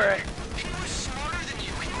you've All done? right. He was smarter than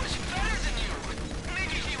you. He was better than you.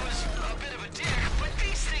 Maybe he was a bit of a dick, but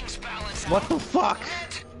these things balance out. What the fuck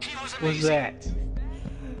Ned, he was was amazing. that?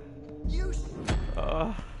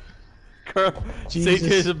 Carl, Jesus.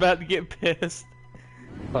 CJ's about to get pissed.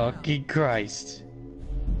 Fucking Christ.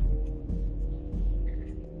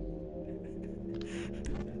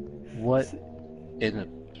 What in the...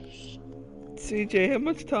 CJ, how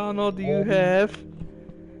much Tylenol do you have?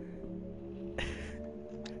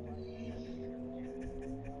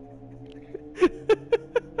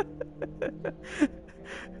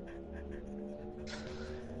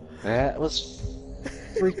 That was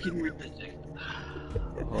freaking ridiculous.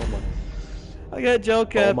 Oh my. I got gel Oh my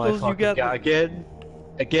capsules. You fucking got god.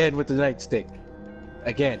 Again with the nightstick.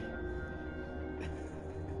 Again.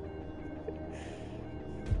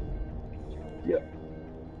 Yep.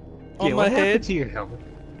 on Yeah, my what head. happened to your helmet?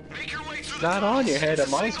 Make your way through It's the not on your tunnels. head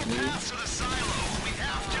It's on a my single screen. path to the silo. We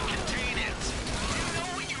have to contain it. Do you know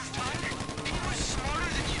what you've done? He was smarter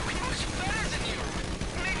than you. He was better than you.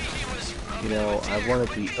 Maybe he was a You bit know, of a I dick, wanted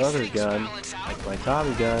but the these other things gun, balance out. like my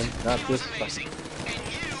Tommy gun, not He was this amazing. fucking And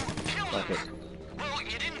you killed bucket. him. Well,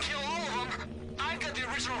 you didn't kill all of them. I've got the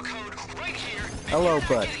original code right here. and Hello, you're not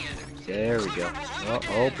bud. getting it. There we go. Clifford will live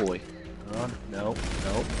Oh again. boy. No,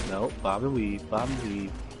 no, no. Bob and weave, bob and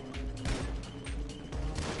weave.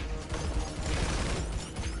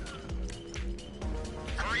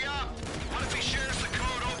 Hurry up! What if he shares the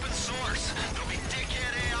code open source? There'll be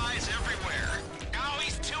dickhead AIs everywhere. Oh,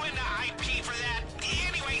 he's too into IP for that.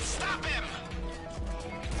 Anyway, stop him!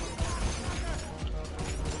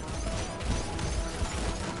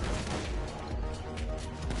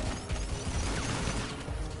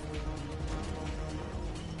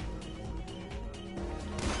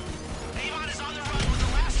 Avon is on the run with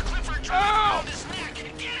the last Clifford drive around his neck. Get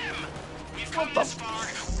him! We've come this far.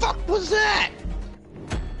 Fuck was that?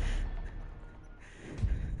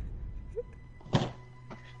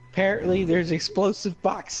 Apparently there's explosive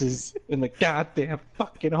boxes in the goddamn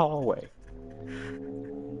fucking hallway.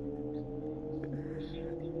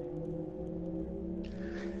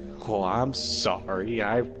 Oh, I'm sorry.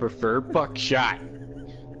 I prefer buckshot.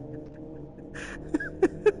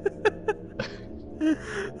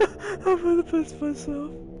 I'm gonna piss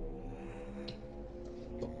myself.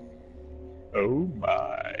 Oh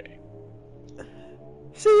my.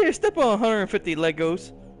 See here, step on 150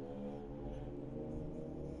 Legos.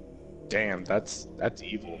 Damn, that's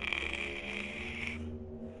evil.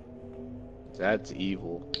 That's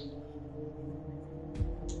evil.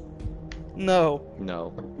 No,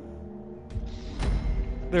 No.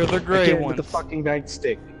 they're the gray Again ones. with the fucking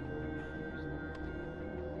nightstick.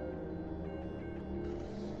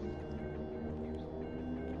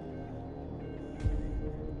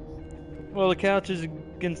 Well, the couch is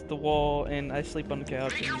against the wall, and I sleep on the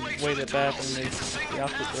couch Make your way and through way the the tunnels. bathroom It's a is single the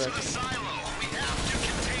opposite path to the direction. silo. We have to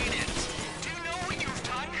contain it. Do you know what you've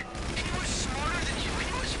done? He was smarter than you.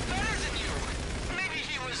 He was better than you. Maybe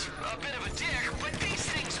he was a bit of a dick, but these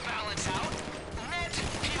things balance out. Ned,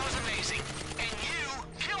 he was amazing. And you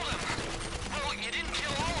killed him. Well, you didn't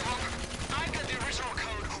kill all of them. I've got the original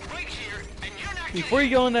code right here, and you're not Before you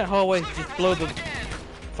getting go in that hallway, it. just blow the Again.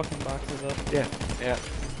 fucking boxes up. Yeah.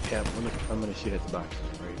 I'm gonna shoot at the boxes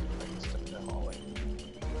right in the hallway.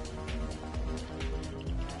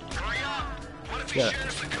 Hurry up! What if he Yeah.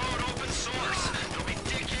 shares the code open source? There'll be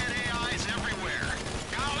dickhead AIs everywhere.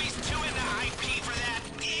 Oh, he's too into IP for that.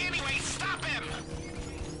 Anyway, stop him!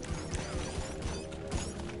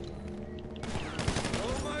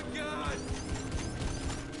 Oh my god!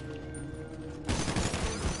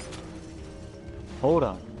 Hold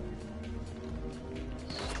on.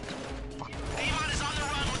 Avon is on the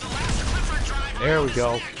run with the last Clifford drive There around we his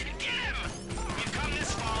go. neck. Get him! We've come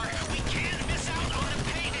this far. We can't miss out on the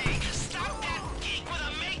payday. Stop that geek with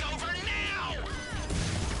a makeover now!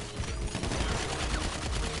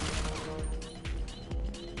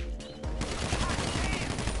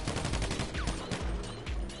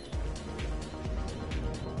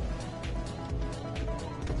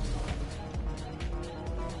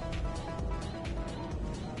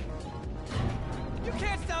 You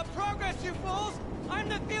can't stop progress, you fools! I'm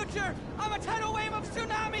the future! I'm a tidal wave of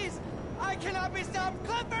tsunamis! I cannot be stopped!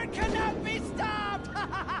 Clifford cannot be stopped!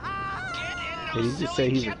 Did he just say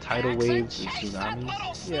he's a tidal wave and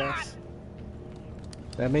tsunamis? Yes.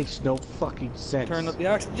 That makes no fucking sense. Turn up the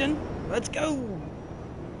oxygen. Let's go.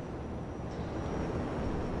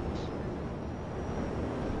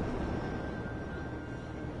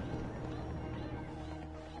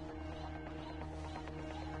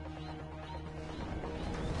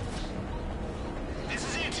 This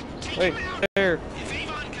is it! Take Wait, him out! there. If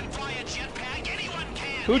Avon can fly a jetpack, anyone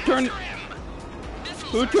can! Who turned? After him!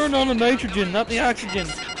 Who turned on the nitrogen, not the oxygen?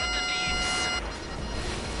 Go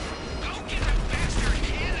get that bastard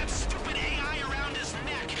and that stupid AI around his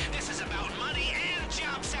neck. This is about money and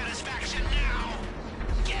job satisfaction now.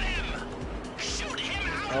 Get him! Shoot him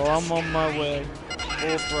out! Oh, I'm on my way.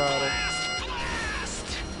 Full throttle. Blast!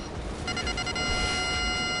 Blast!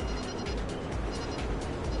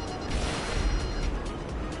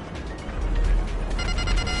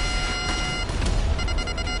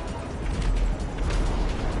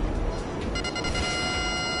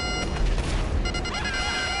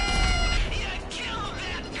 You killed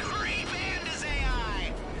that creep!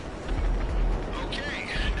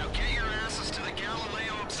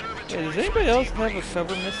 territory. does anybody else have a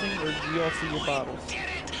cover missing, or do you all see your bottles? Get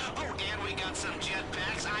it? Oh, and we got some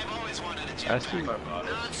jetpacks. I've always wanted a I see jetpack. my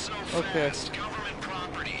bottles. Not so Okay. fast. Government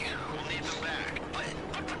property. We'll need them back.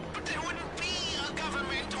 But there wouldn't be a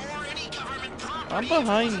government or any government property I'm if it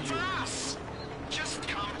behind wasn't you. for us. Just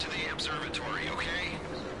come to the observatory, okay?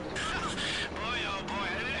 Boy, oh boy.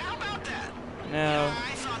 How about that? Now,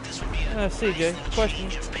 I thought this would be a CJ, nice little question.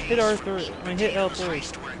 change of Hit pace. R3. I mean, hit L3.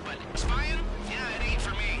 Christ work, but spying? Yeah, it ain't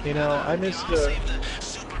for me. You know, I missed I'll the save the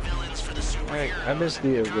supervillains for the superheroes. I missed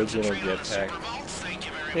the original Concentrate on the jetpack. super vaults, thank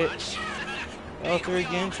you very Hit much. L3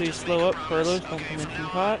 again, so you slow up. Carlos, don't come in too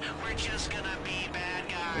hot. We're just gonna be bad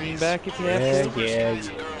guys. Lean back if you have Yeah, to.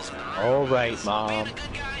 yeah. All right, Mom. Being a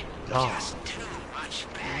good guy, Oh. just too much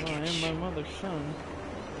Oh, I baggage. am my mother's son.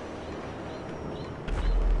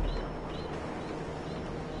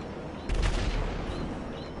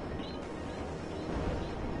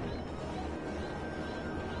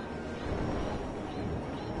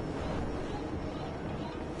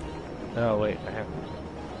 Oh wait, I have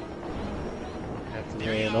to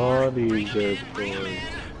land on the Bring 'em in, bring 'em observatory.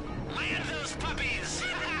 in. Land those puppies.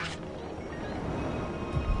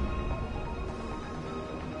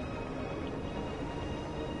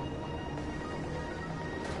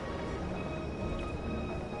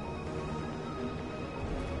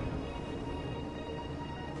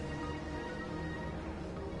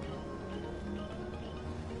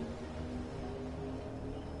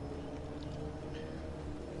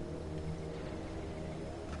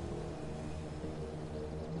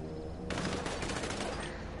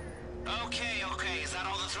 Okay, is that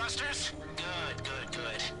all the thrusters? Good.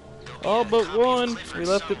 They'll be All a but copy of one. Clifford We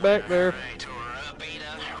left it back somewhere. there. Right, or a beta,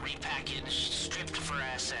 repackaged, stripped for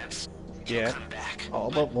assets. He'll Yeah, come back. all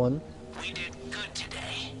but one. We did good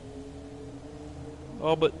today.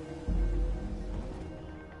 All but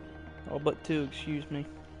two, excuse me.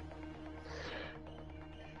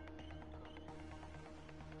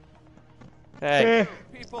 Hey,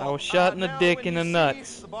 People, I was shot in the now dick when and you the see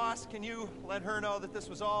nuts. The boss, can you let her know that this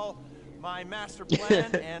was all my master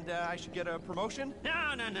plan and I should get a promotion?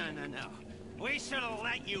 No. We should have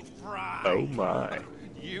let you fry. Oh my.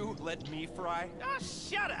 You let me fry? Oh,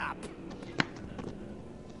 shut up.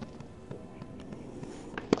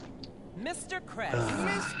 Mr. Kress.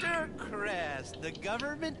 Mr. Kress, the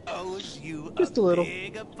government owes you Just a little.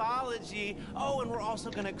 big apology. Oh, and we're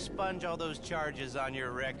also going to expunge all those charges on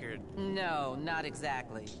your record. No, not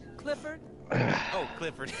exactly. Clifford? Oh,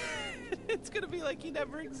 Clifford. It's going to be like he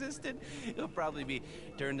never existed. He'll probably be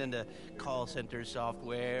turned into call center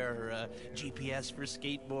software or GPS for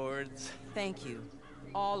skateboards. Thank you.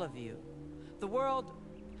 All of you. The world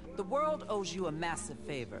owes you a massive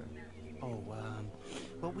favor. Oh,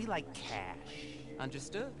 well, we like cash.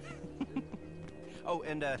 Understood? Oh,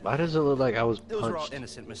 and Why does it look like I was those are all punched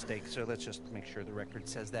innocent mistakes, so let's just make sure the record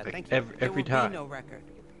says that. like Thank you. every There will time? be no record.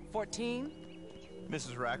 14,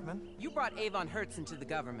 Mrs. Rackman, you brought Avon Hertz into the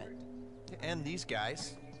government. and these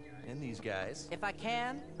guys. If I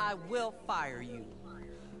can, I will fire you.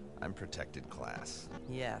 I'm protected class.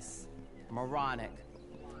 Yes. Moronic.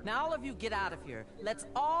 Now all of you get out of here. Let's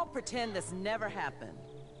all pretend this never happened.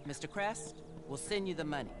 Mr. Crest, we'll send you the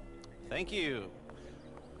money. Thank you.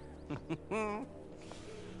 Well,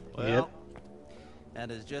 Yep.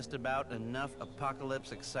 that is just about enough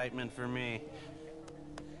apocalypse excitement for me.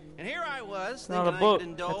 And here I was, not thinking a I book,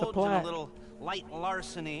 could that's a indulge in a plaque. little light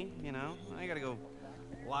larceny, you know. I gotta go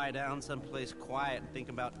lie down someplace quiet and think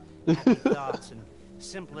about happy thoughts and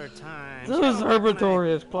simpler times. This You know, back when observatory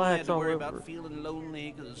I has only plaques had to all worry over. about feeling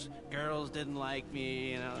lonely because girls didn't like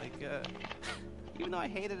me, you know, like, even though I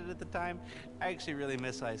hated it at the time, I actually really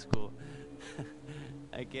miss high school.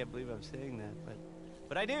 I can't believe I'm saying that,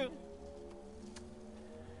 but I do.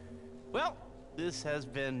 Well, this has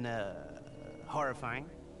been horrifying,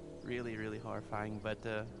 really horrifying, but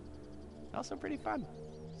also pretty fun.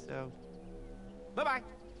 So, bye-bye.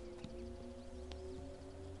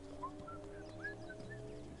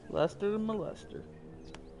 Lester the molester.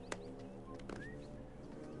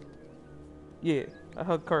 Yeah, I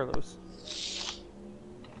hugged Carlos.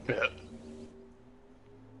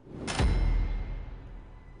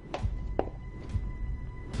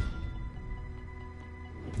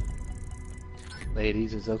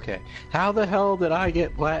 Ladies, it's okay. How the hell did I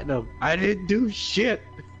get platinum? I didn't do shit.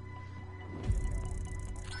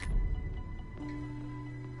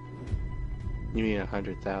 You mean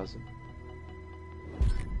 100,000?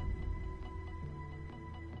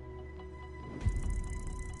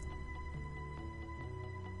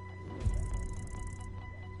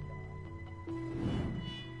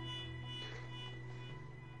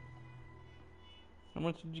 How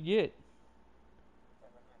much did you get?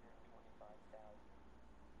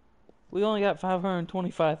 We only got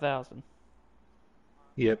 525,000.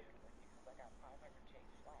 Yep.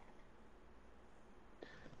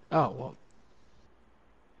 Oh, well.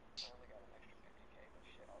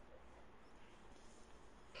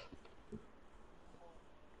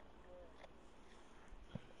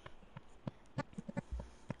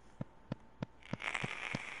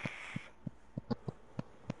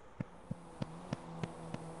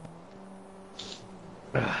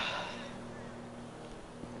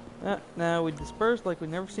 Now we dispersed like we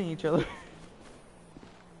never seen each other.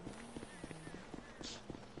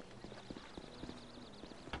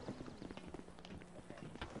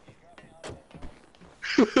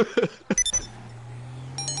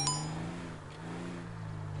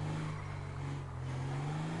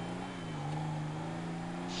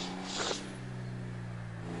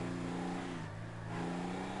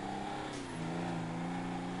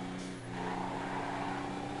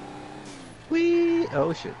 Whee!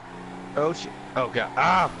 Oh shit. Oh shit. Oh god.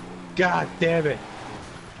 Ah! God damn it.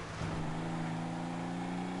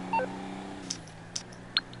 At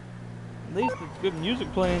least it's good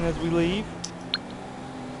music playing as we leave.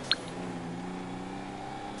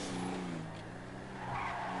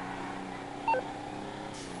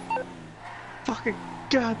 Fucking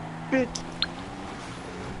god, bitch.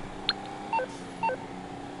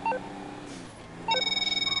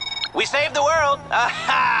 We saved the world!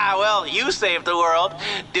 Aha! Well, you saved the world.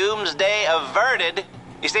 Doomsday averted.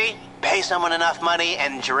 You see, pay someone enough money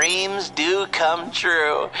and dreams do come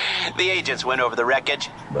true. The agents went over the wreckage.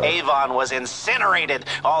 Avon was incinerated.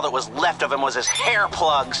 All that was left of him was his hair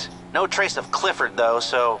plugs. No trace of Clifford, though,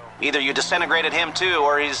 so either you disintegrated him too,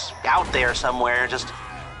 or he's out there somewhere, just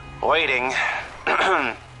waiting.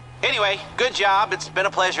 Anyway, good job. It's been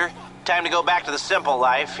a pleasure. Time to go back to the simple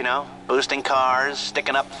life, you know? Boosting cars,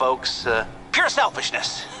 sticking up folks, pure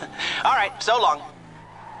selfishness. All right, so long.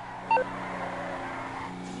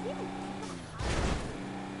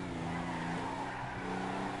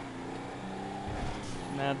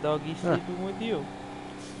 Mad Doggy sleeping with you.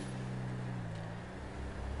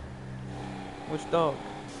 Which dog?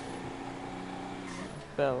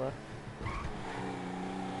 Bella.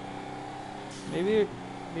 Maybe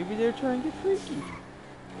they're trying to get freaky.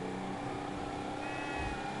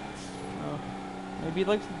 Oh, maybe he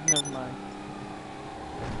likes. Never mind.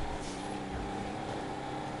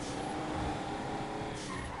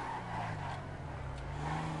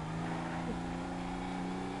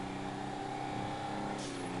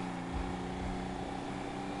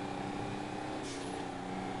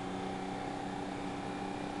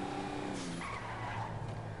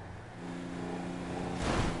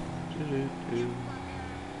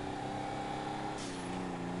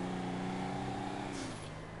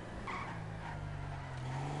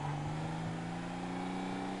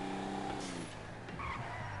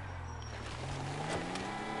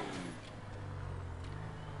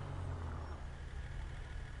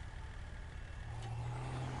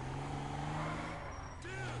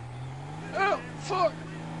 Oh, fuck!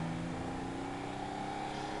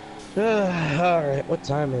 Alright, what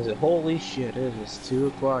time is it? Holy shit, it is 2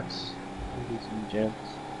 o'clock. Ladies and gents.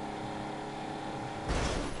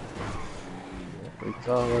 We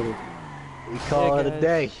call it a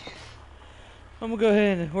day. I'm gonna go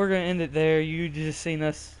ahead and we're gonna end it there. You just seen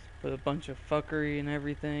us with a bunch of fuckery and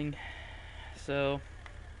everything. So,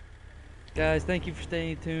 guys, thank you for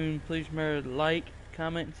staying tuned. Please remember to like,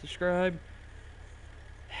 comment, and subscribe.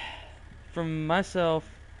 From myself,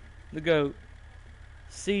 the GOAT,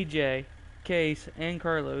 CJ, Case, and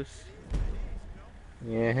Carlos.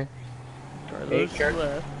 Yeah. Carlos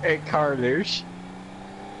left. Hey, Carlos.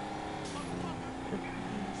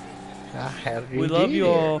 We love you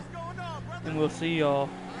all, and we'll see y'all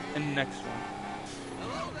in the next one.